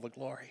gets all the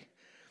glory.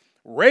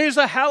 Raise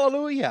a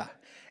hallelujah.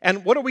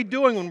 And what are we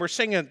doing when we're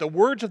singing the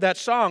words of that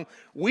song?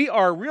 We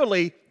are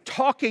really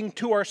talking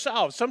to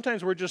ourselves.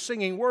 Sometimes we're just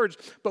singing words,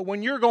 but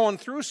when you're going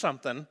through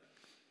something,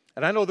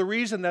 and I know the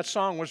reason that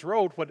song was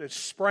wrote, what it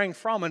sprang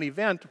from an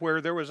event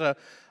where there was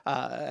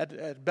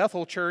at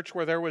Bethel Church,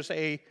 where there was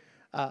a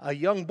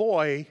young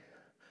boy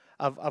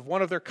of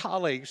one of their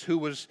colleagues who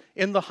was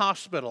in the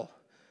hospital.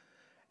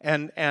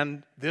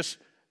 And this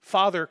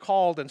father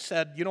called and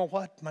said, you know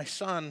what, my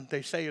son,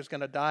 they say, is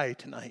going to die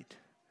tonight.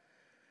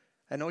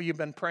 I know you've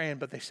been praying,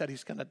 but they said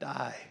he's going to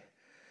die.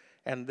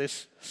 And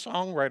this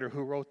songwriter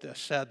who wrote this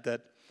said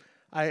that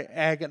I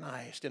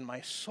agonized in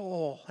my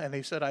soul. And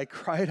he said, I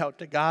cried out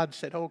to God,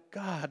 said, oh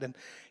God. And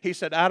he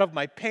said, out of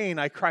my pain,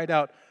 I cried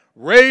out,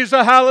 raise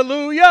a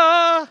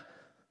hallelujah.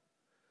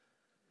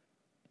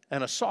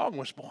 And a song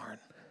was born.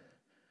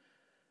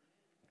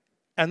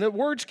 And the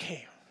words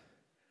came.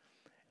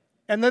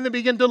 And then they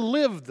began to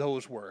live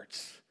those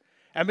words.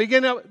 And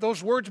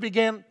those words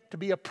began to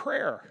be a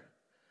prayer.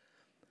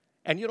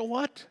 And you know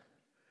what?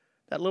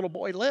 That little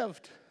boy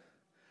lived.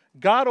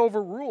 God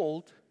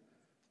overruled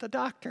the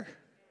doctor.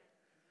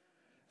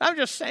 I'm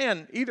just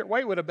saying, either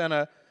way would have been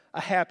a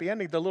happy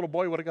ending. The little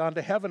boy would have gone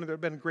to heaven, and there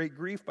would have been great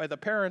grief by the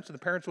parents, and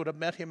the parents would have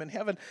met him in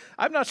heaven.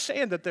 I'm not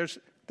saying that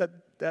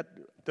that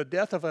the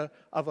death of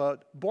a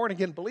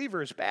born-again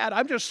believer is bad.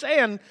 I'm just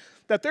saying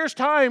that there's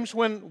times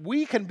when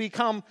we can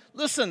become,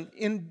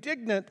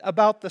 indignant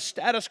about the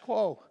status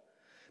quo.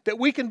 That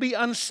we can be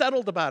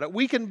unsettled about it.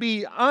 We can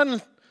be I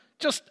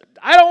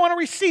don't want to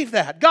receive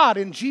that. God,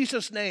 in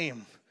Jesus'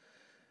 name.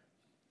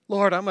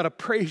 Lord, I'm going to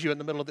praise you in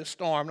the middle of this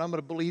storm, and I'm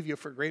going to believe you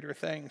for greater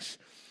things.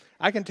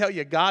 I can tell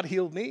you, God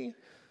healed me.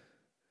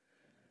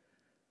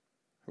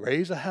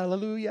 Raise a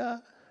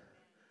hallelujah.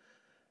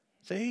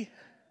 See?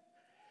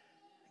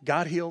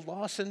 God healed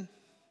Lawson.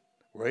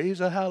 Raise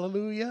a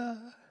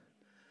hallelujah.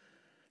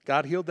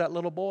 God healed that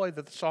little boy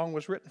that the song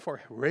was written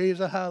for. Raise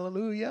a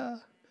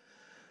hallelujah.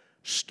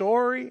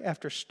 Story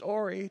after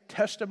story,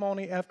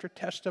 testimony after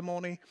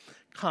testimony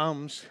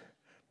comes.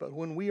 But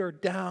when we are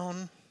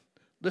down,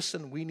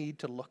 we need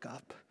to look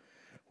up.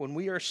 When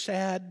we are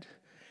sad,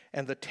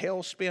 and the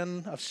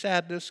tailspin of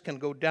sadness can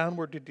go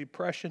downward to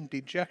depression,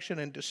 dejection,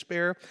 and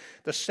despair,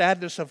 the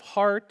sadness of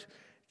heart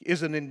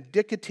is an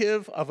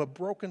indicative of a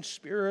broken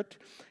spirit.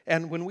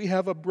 And when we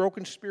have a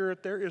broken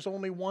spirit, there is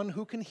only one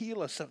who can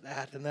heal us of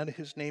that, and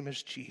his name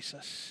is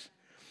Jesus.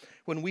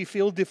 When we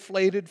feel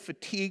deflated,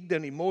 fatigued,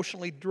 and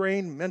emotionally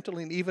drained,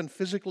 mentally and even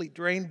physically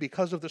drained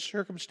because of the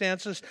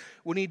circumstances,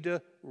 we need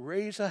to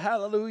raise a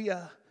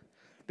hallelujah.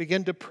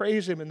 Begin to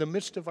praise him in the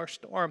midst of our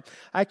storm.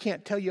 I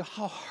can't tell you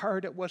how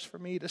hard it was for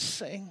me to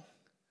sing.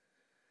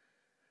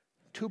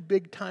 2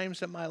 big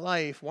times in my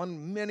life,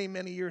 one many,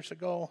 many years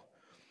ago.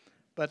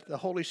 But the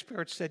Holy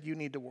Spirit said, you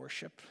need to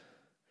worship.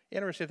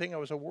 Interesting thing, I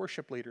was a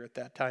worship leader at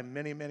that time,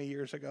 many, many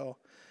years ago.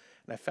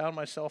 And I found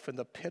myself in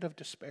the pit of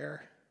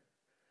despair.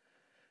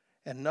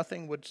 And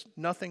nothing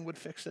would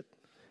fix it.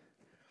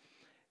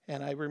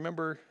 And I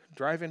remember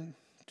driving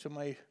to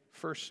my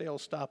first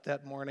sales stop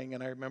that morning,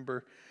 and I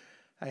remember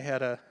I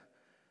had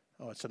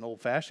it's an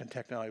old-fashioned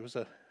technology. It was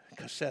a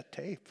cassette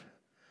tape.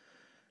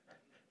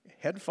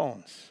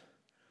 Headphones.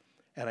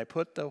 And I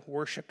put the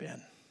worship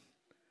in.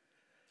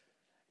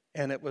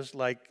 And it was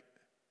like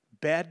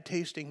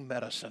bad-tasting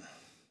medicine.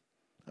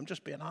 I'm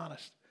just being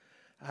honest.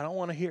 I don't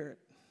want to hear it.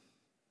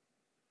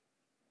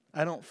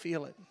 I don't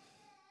feel it.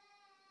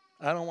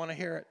 I don't want to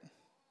hear it.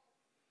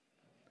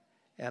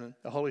 And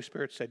the Holy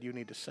Spirit said, you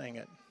need to sing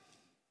it.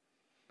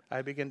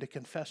 I began to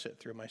confess it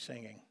through my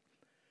singing.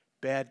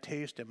 Bad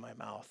taste in my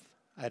mouth.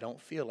 I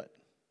don't feel it.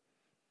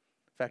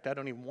 In fact, I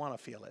don't even want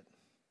to feel it.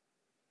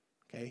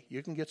 Okay?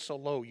 You can get so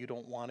low you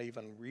don't want to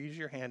even raise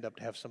your hand up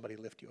to have somebody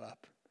lift you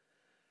up.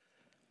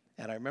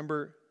 And I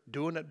remember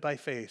doing it by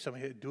faith.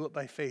 Somebody do it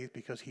by faith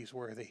because he's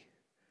worthy.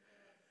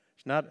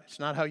 It's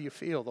not how you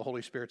feel, the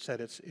Holy Spirit said.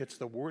 It's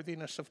the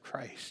worthiness of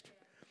Christ.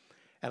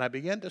 And I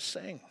began to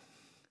sing.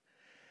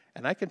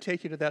 And I can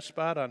take you to that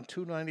spot on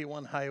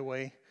 291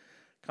 highway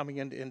coming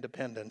into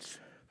Independence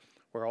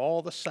where all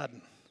of a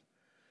sudden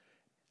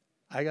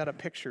I got a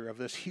picture of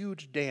this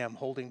huge dam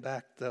holding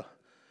back the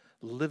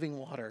living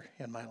water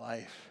in my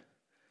life.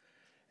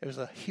 It was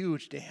a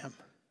huge dam.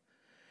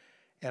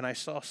 And I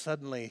saw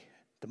suddenly,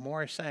 the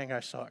more I sang, I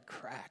saw it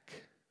crack.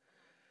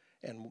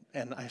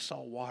 And I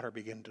saw water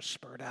begin to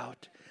spurt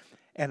out.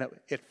 And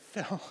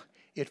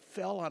it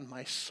fell on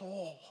my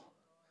soul.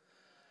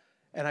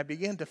 And I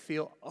began to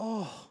feel,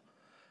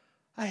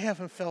 I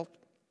haven't felt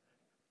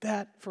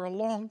that for a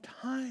long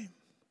time.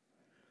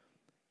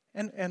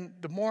 And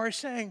the more I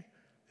sang,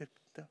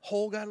 the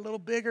hole got a little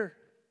bigger.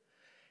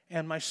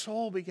 And my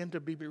soul began to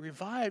be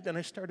revived. And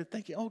I started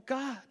thinking, oh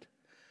God.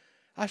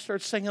 I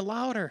started singing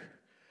louder.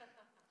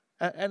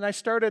 And I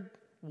started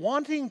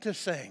wanting to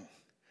sing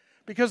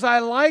because I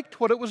liked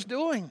what it was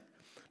doing.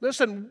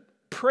 Listen,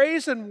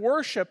 praise and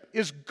worship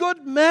is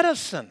good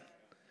medicine.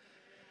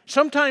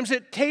 Sometimes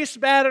it tastes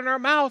bad in our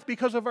mouth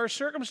because of our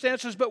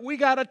circumstances, but we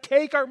got to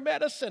take our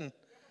medicine.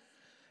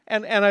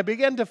 And I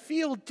began to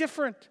feel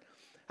different.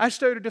 I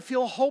started to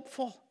feel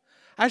hopeful.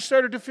 I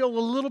started to feel a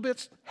little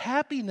bit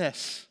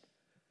happiness.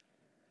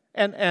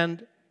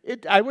 And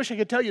I wish I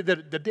could tell you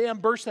that the dam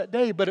burst that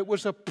day, but it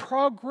was a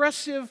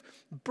progressive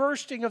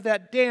bursting of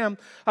that dam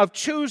of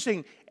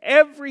choosing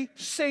every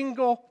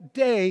single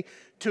day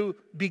to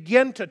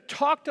begin to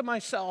talk to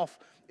myself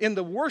in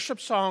the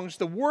worship songs,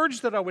 the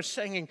words that I was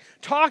singing,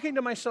 talking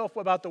to myself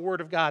about the Word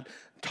of God,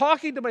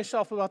 talking to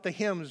myself about the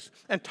hymns,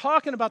 and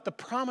talking about the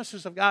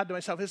promises of God to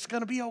myself. It's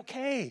going to be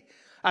okay.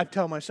 I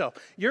tell myself,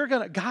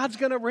 God's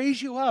going to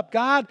raise you up.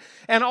 God,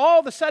 and all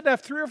of a sudden,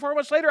 after 3 or 4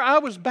 months later, I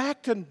was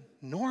back to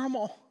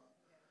normal.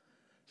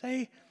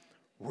 See,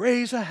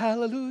 raise a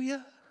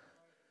hallelujah.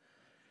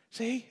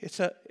 See,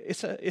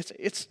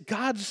 it's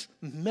God's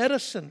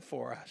medicine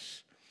for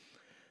us.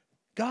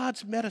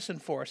 God's medicine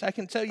for us. I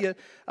can tell you,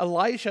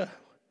 Elijah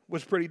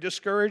was pretty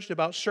discouraged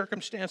about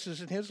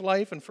circumstances in his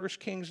life. In 1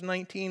 Kings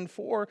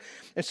 19:4,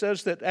 it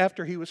says that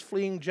after he was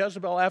fleeing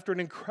Jezebel, after an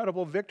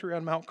incredible victory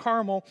on Mount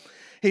Carmel,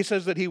 he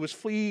says that he was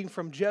fleeing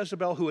from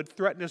Jezebel who had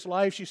threatened his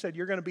life. She said,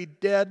 "You're going to be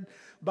dead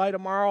by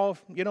tomorrow,"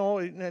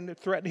 and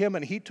threatened him,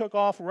 and he took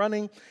off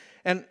running.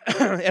 And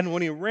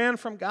when he ran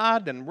from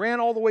God and ran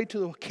all the way to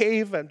the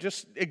cave and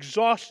just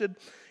exhausted,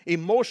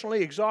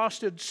 emotionally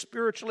exhausted,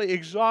 spiritually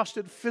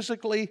exhausted,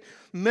 physically,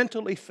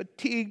 mentally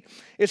fatigued,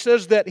 it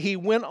says that he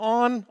went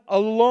on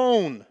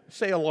alone.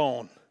 Say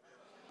alone.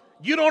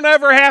 You don't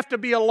ever have to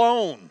be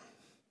alone.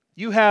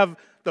 You have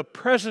the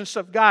presence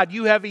of God.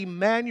 You have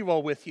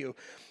Emmanuel with you.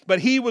 But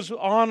he was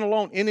on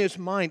alone in his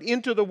mind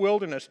into the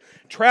wilderness,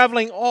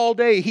 traveling all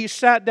day. He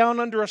sat down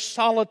under a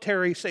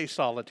solitary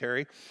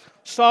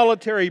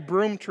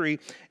broom tree,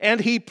 and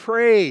he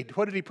prayed.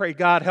 What did he pray?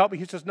 God, help me.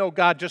 He says, no,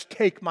 God, just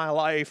take my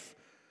life.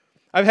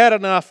 I've had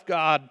enough,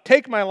 God.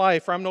 Take my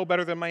life, for I'm no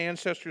better than my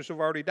ancestors who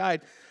have already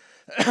died.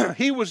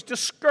 He was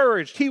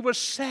discouraged. He was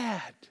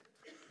sad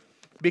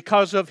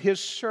because of his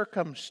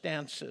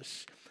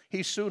circumstances.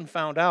 He soon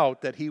found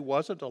out that he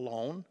wasn't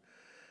alone.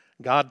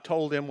 God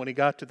told him when he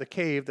got to the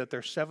cave that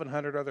there's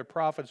 700 other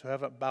prophets who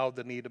haven't bowed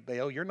the knee to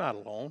Baal. You're not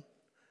alone.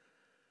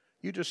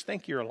 You just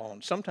think you're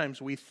alone.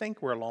 Sometimes we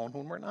think we're alone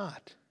when we're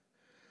not.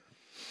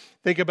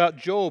 Think about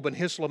Job and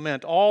his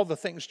lament, all the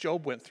things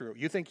Job went through.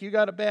 You think you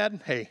got it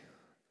bad? Hey,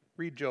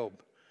 read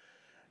Job.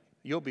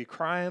 You'll be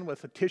crying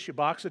with a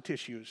box of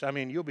tissues. I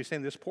mean, you'll be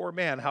saying, this poor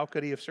man, how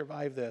could he have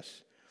survived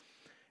this?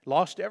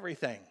 Lost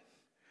everything.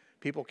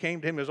 People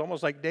came to him. It was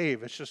almost like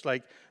Dave. It's just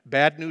like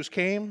bad news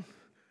came,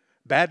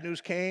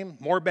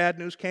 more bad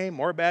news came,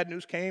 more bad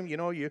news came.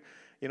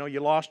 You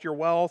lost your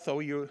wealth.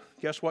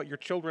 Guess what? Your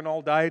children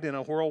all died in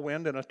a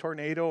whirlwind and a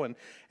tornado.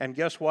 And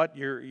guess what?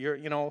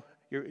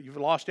 You've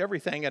lost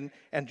everything.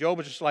 And Job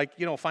was just like,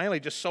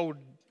 finally just so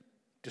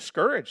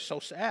discouraged, so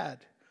sad.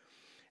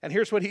 And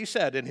here's what he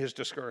said in his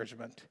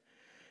discouragement.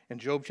 In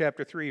Job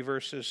chapter 3,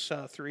 verses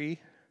 3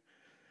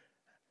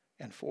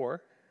 and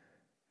 4,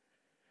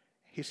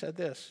 he said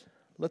this,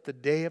 let the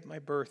day of my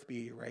birth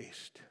be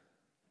erased,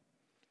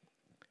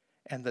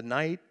 and the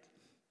night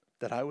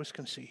that I was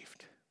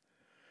conceived.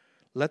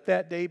 Let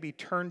that day be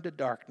turned to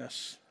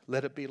darkness.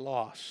 Let it be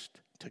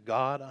lost to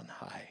God on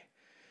high,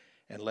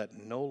 and let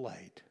no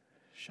light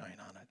shine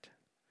on it.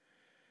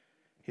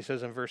 He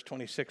says in verse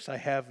 26, I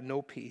have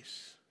no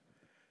peace,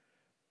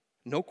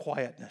 no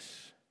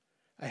quietness.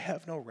 I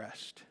have no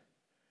rest.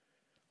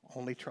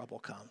 Only trouble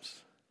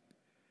comes.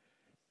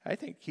 I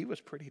think he was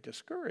pretty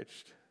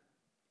discouraged.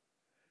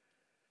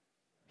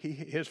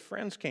 His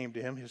friends came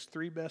to him, his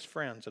 3 best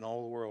friends in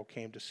all the world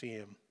came to see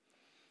him.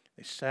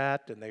 They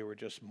sat and they were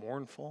just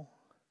mournful.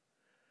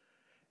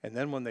 And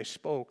then when they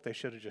spoke, they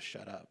should have just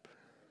shut up.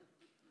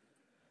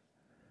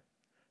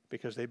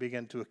 Because they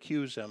began to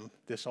accuse him,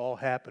 this all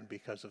happened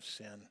because of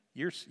sin.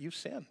 You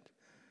sinned.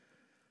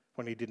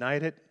 When he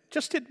denied it,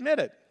 just admit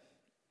it.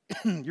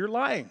 You're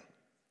lying.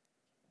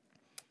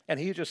 And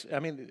he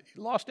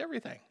lost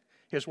everything.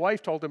 His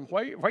wife told him,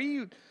 why are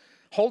you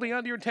holding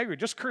on to your integrity?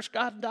 Just curse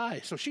God and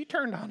die. So she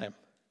turned on him.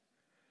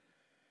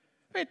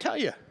 I tell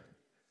you,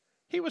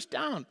 he was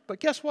down. But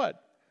guess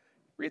what?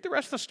 Read the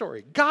rest of the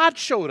story. God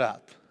showed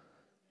up.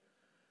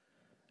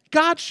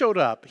 God showed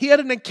up. He had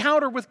an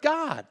encounter with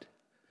God.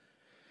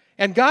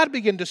 And God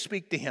began to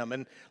speak to him.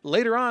 And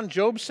later on,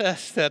 Job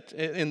says that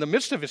in the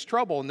midst of his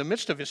trouble, in the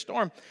midst of his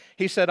storm,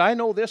 he said, I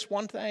know this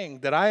one thing,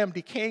 that I am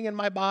decaying in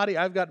my body.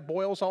 I've got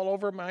boils all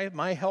over.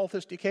 My health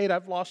is decayed.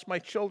 I've lost my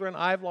children.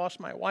 I've lost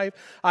my wife.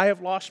 I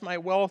have lost my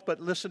wealth. But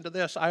listen to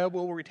this. I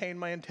will retain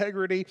my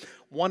integrity.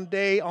 One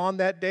day, on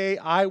that day,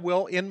 I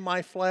will, in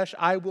my flesh,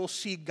 I will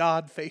see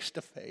God face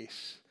to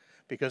face.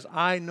 Because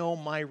I know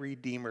my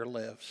Redeemer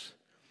lives.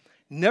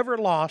 Never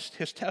lost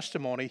his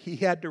testimony. He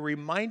had to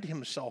remind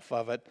himself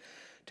of it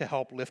to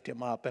help lift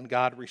him up. And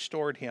God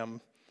restored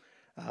him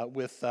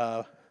with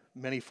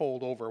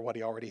manyfold over what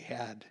he already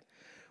had.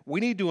 We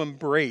need to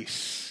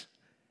embrace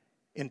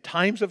in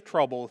times of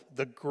trouble,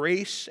 the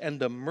grace and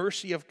the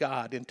mercy of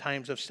God in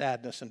times of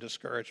sadness and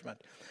discouragement.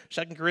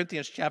 2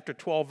 Corinthians chapter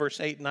 12, verse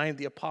 8 and 9,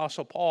 the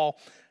Apostle Paul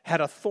had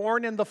a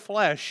thorn in the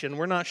flesh, and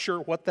we're not sure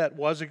what that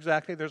was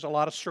exactly. There's a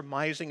lot of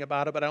surmising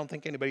about it, but I don't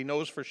think anybody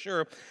knows for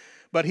sure.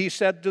 But he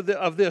said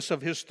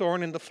of his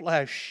thorn in the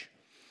flesh,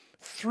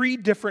 3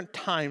 different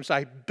times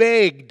I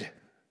begged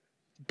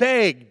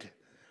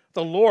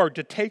the Lord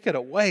to take it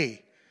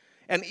away.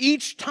 And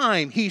each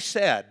time he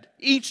said,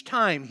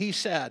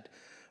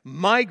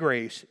 my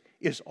grace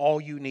is all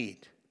you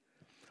need.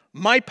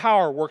 My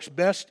power works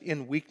best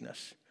in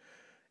weakness.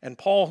 And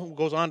Paul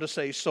goes on to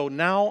say, so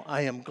now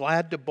I am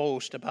glad to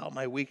boast about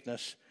my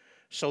weakness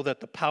so that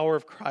the power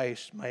of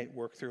Christ might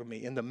work through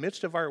me. In the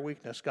midst of our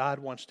weakness, God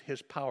wants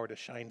his power to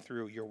shine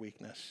through your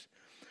weakness.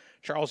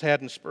 Charles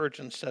Haddon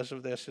Spurgeon says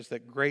of this is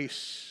that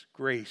grace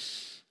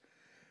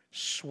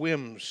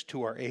swims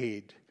to our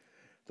aid,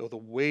 though the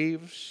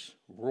waves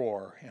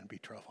roar and be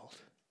troubled.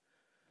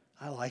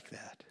 I like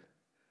that.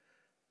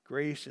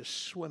 Grace is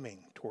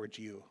swimming towards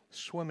you,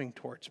 swimming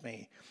towards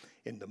me.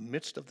 In the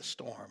midst of the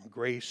storm,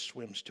 grace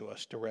swims to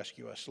us to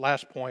rescue us.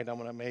 Last point I'm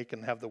going to make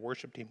and have the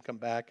worship team come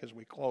back as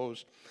we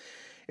close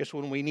is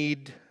when we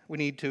need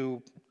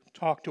to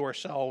talk to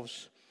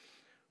ourselves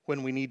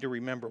when we need to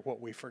remember what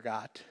we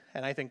forgot.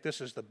 And I think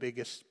this is the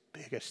biggest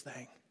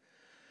thing.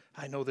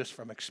 I know this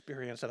from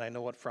experience, and I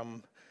know it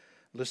from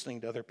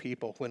listening to other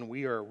people. When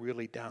we are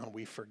really down,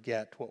 we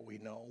forget what we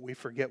know. We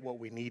forget what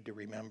we need to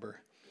remember.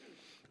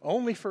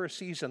 Only for a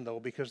season, though,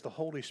 because the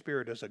Holy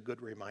Spirit is a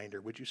good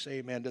reminder. Would you say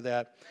amen to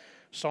that?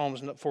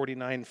 Psalms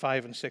 49,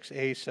 5 and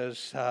 6a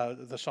says,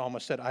 the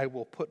psalmist said, I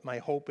will put my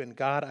hope in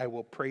God. I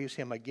will praise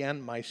him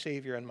again, my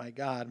Savior and my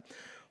God.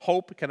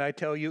 Hope, can I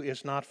tell you,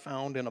 is not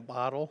found in a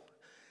bottle.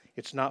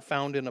 It's not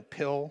found in a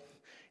pill.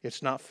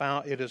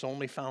 It is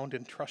only found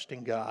in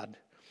trusting God.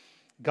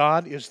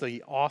 God is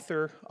the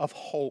author of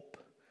hope.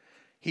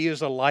 He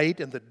is a light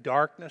in the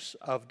darkness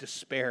of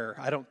despair.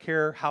 I don't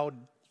care how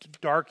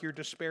dark your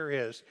despair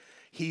is.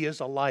 He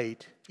is a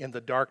light in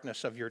the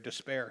darkness of your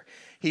despair.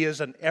 He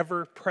is an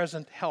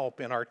ever-present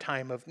help in our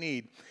time of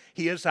need.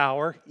 He is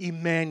our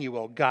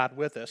Emmanuel, God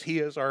with us. He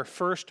is our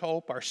first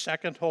hope, our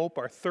second hope,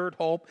 our third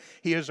hope.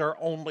 He is our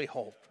only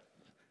hope.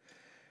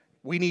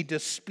 We need to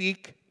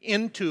speak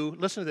into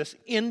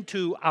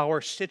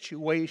our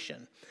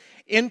situation,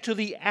 into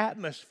the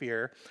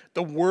atmosphere,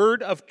 the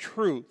word of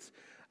truth,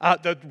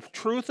 the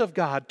truth of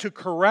God to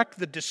correct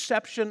the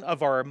deception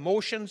of our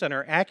emotions and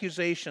our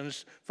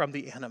accusations from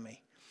the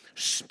enemy.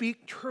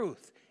 Speak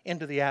truth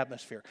into the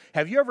atmosphere.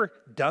 Have you ever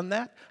done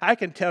that? I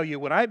can tell you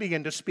when I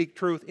begin to speak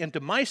truth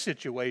into my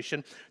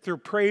situation through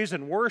praise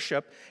and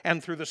worship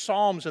and through the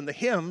psalms and the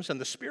hymns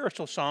and the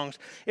spiritual songs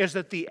is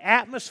that the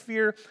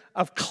atmosphere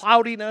of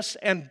cloudiness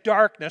and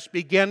darkness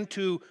begin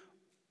to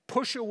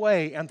push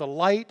away and the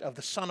light of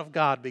the Son of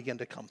God begin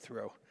to come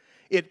through.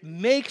 It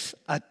makes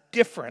a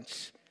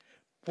difference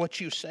what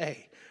you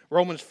say.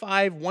 Romans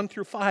 5, 1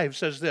 through 5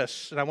 says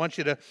this, and I want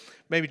you to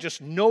maybe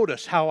just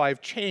notice how I've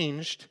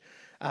changed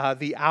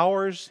the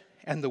ours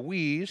and the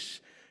we's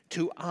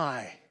to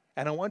I.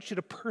 And I want you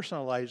to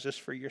personalize this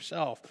for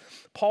yourself.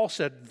 Paul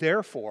said,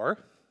 therefore,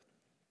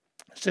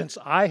 since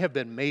I have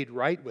been made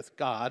right with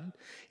God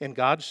in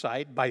God's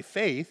sight by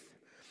faith,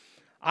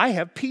 I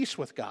have peace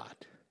with God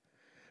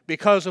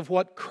because of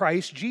what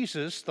Christ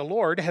Jesus, the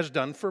Lord, has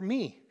done for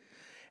me.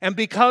 And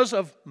because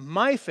of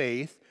my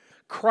faith,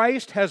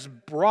 Christ has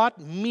brought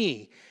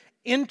me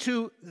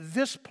into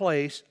this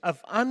place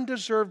of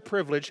undeserved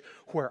privilege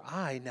where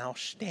I now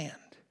stand.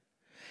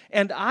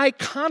 And I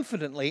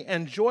confidently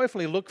and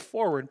joyfully look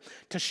forward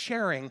to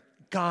sharing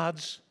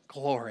God's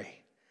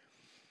glory.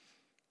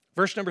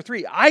 Verse number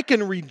 3, I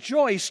can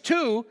rejoice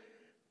too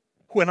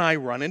when I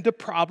run into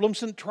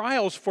problems and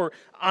trials, for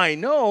I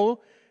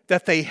know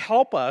that they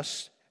help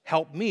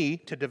me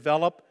to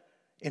develop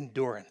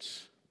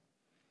endurance.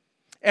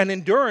 And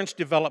endurance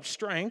develops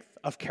strength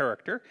of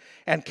character,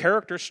 and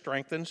character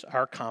strengthens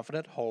our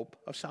confident hope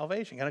of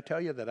salvation. Can I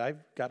tell you that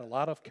I've got a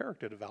lot of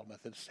character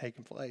development that's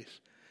taken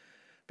place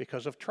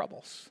because of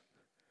troubles.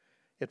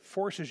 It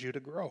forces you to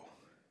grow.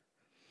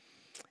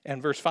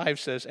 And verse 5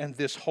 says, and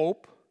this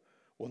hope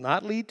will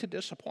not lead to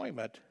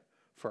disappointment,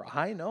 for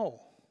I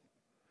know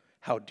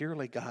how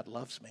dearly God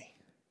loves me,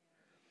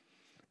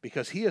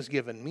 because he has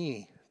given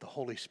me the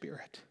Holy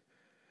Spirit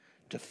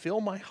to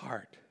fill my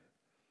heart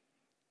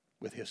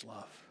with his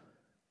love.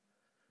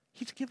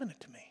 He's given it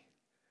to me.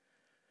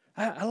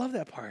 I love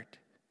that part.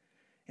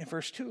 In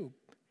verse 2,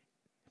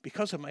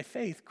 because of my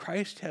faith,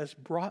 Christ has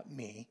brought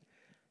me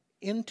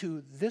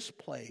into this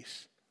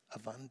place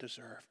of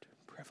undeserved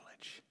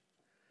privilege.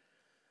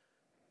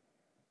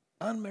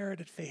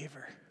 Unmerited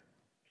favor.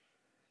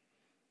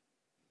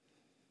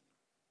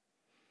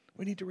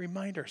 We need to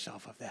remind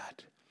ourselves of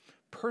that.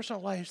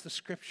 Personalize the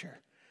scripture.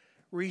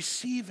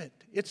 Receive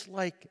it. It's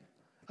like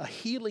a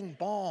healing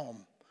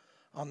balm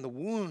on the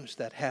wounds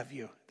that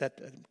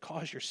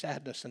cause your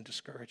sadness and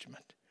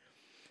discouragement.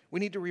 We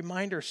need to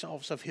remind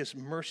ourselves of his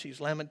mercies.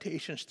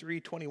 Lamentations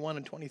 3:21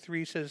 and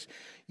 23 says,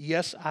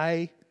 yes,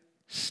 I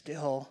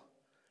still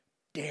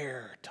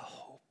dare to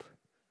hope.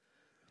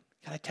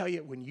 Can I tell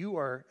you, when you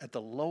are at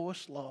the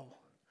lowest low,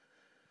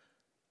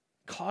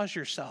 cause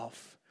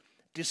yourself,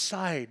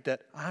 decide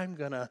that I'm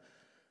going to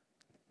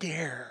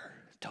dare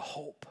to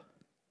hope.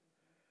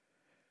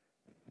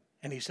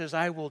 And he says,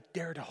 I will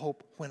dare to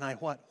hope when I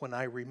what? When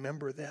I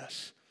remember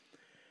this,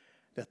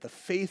 that the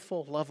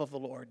faithful love of the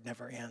Lord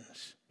never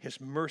ends.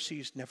 His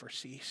mercies never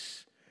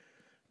cease.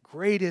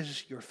 Great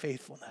is your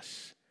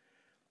faithfulness.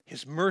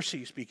 His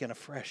mercies begin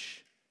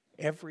afresh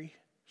every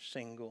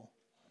single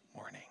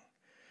morning.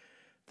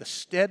 The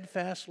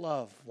steadfast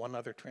love, one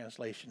other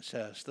translation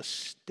says, the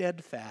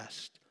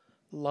steadfast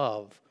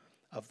love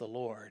of the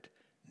Lord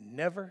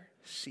never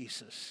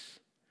ceases.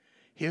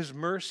 His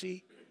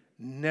mercy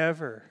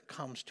never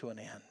comes to an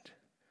end.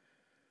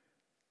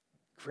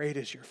 Great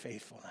is your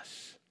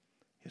faithfulness.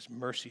 His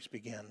mercies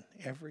begin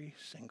every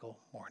single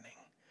morning.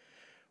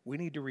 We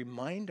need to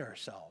remind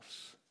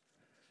ourselves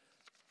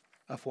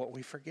of what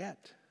we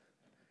forget.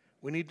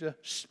 We need to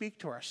speak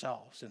to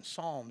ourselves in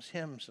psalms,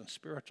 hymns, and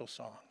spiritual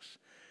songs.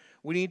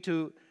 We need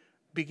to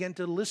begin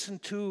to listen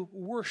to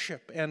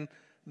worship and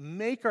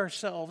make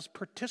ourselves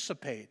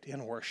participate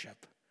in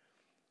worship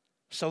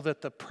so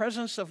that the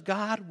presence of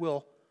God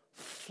will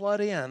flood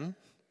in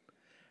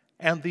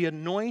and the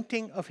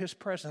anointing of his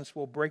presence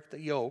will break the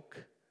yoke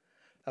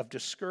of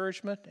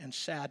discouragement and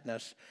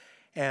sadness,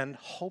 and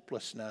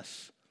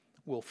hopelessness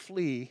will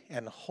flee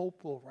and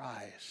hope will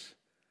rise.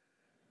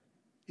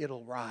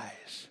 It'll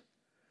rise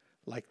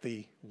like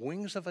the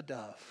wings of a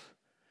dove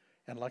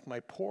and like my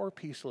poor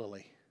peace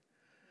lily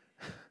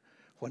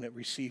when it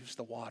receives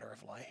the water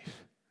of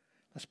life.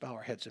 Let's bow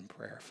our heads in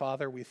prayer.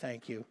 Father, we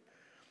thank you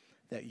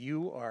that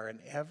you are an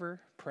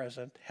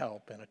ever-present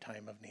help in a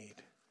time of need.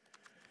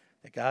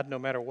 That God, no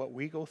matter what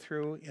we go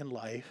through in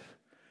life,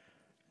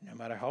 no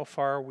matter how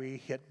far we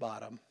hit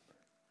bottom,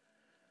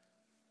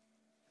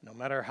 no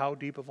matter how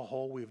deep of a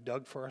hole we've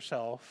dug for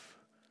ourselves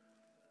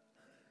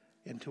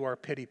into our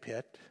pity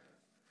pit,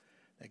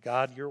 that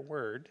God, your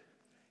word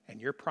and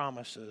your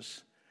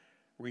promises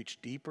reach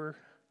deeper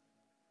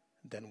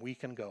than we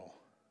can go.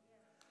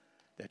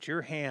 That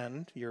your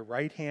hand, your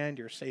right hand,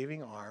 your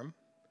saving arm,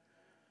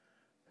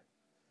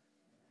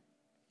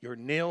 your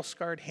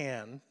nail-scarred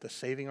hand, the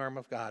saving arm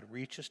of God,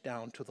 reaches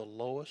down to the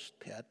lowest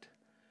pit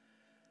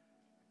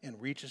and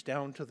reaches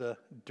down to the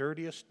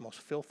dirtiest, most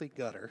filthy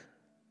gutter.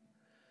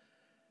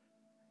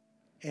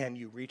 And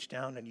you reach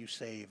down and you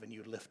save and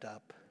you lift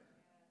up.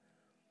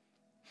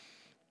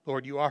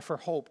 Lord, you offer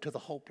hope to the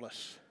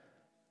hopeless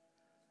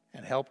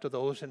and help to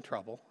those in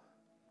trouble.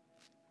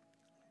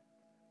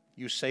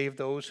 You save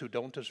those who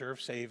don't deserve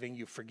saving.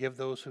 You forgive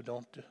those who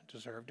don't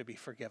deserve to be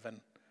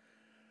forgiven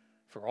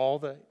for all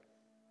the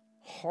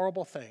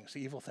horrible things,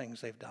 the evil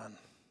things they've done.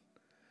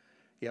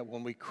 Yet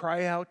when we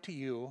cry out to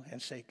you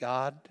and say,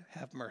 God,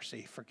 have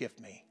mercy, forgive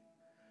me.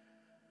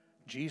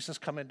 Jesus,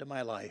 come into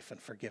my life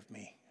and forgive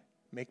me.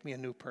 Make me a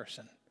new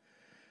person.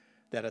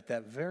 That at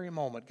that very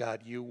moment,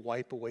 God, you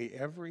wipe away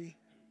every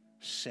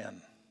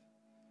sin.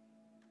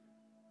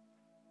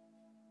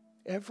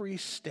 Every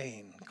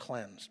stain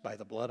cleansed by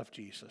the blood of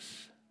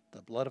Jesus,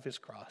 the blood of his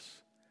cross.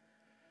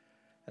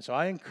 And so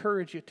I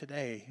encourage you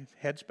today,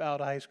 heads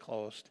bowed, eyes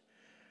closed.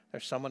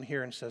 There's someone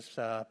here and says,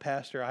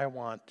 Pastor, I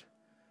want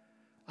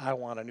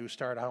a new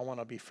start. I want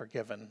to be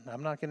forgiven.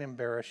 I'm not going to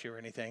embarrass you or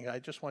anything. I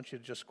just want you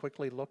to just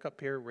quickly look up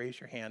here, raise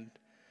your hand,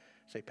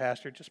 say,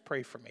 Pastor, just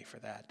pray for me for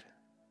that.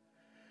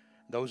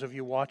 Those of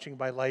you watching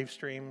by live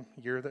stream,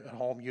 you're at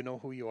home, you know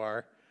who you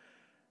are.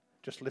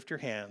 Just lift your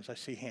hands. I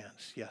see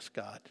hands. Yes,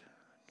 God.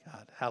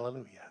 God,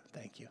 hallelujah.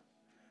 Thank you.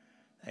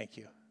 Thank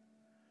you.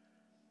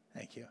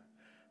 Thank you.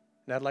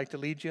 And I'd like to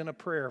lead you in a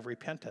prayer of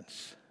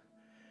repentance.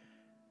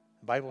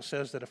 The Bible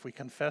says that if we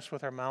confess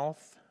with our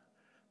mouth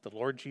the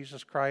Lord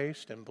Jesus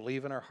Christ and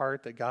believe in our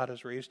heart that God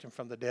has raised him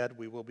from the dead,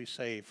 we will be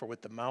saved. For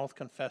with the mouth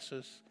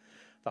confesses,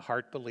 the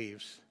heart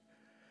believes,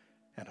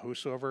 and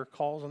whosoever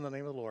calls on the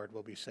name of the Lord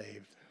will be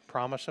saved.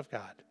 Promise of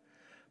God.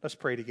 Let's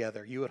pray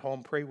together. You at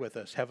home, pray with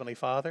us. Heavenly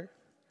Father,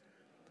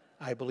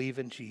 I believe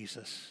in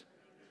Jesus.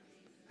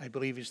 I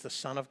believe he's the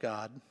Son of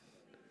God,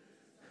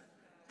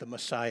 the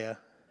Messiah,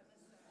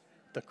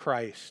 the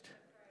Christ.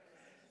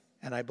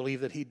 And I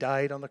believe that he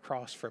died on the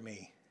cross for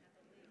me.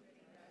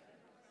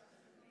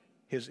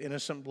 His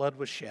innocent blood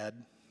was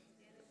shed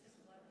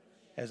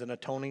as an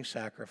atoning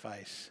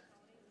sacrifice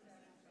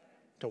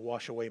to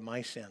wash away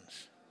my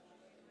sins.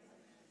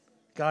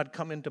 God,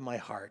 come into my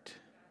heart.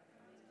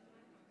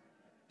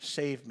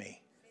 Save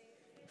me.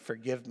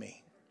 Forgive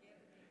me.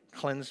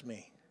 Cleanse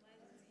me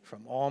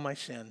from all my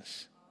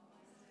sins.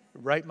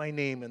 Write my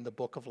name in the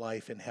book of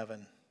life in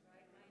heaven.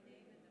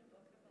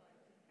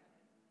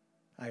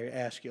 I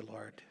ask you,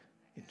 Lord,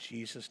 in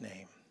Jesus'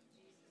 name.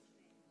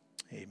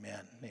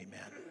 Amen.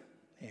 Amen.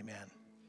 Amen.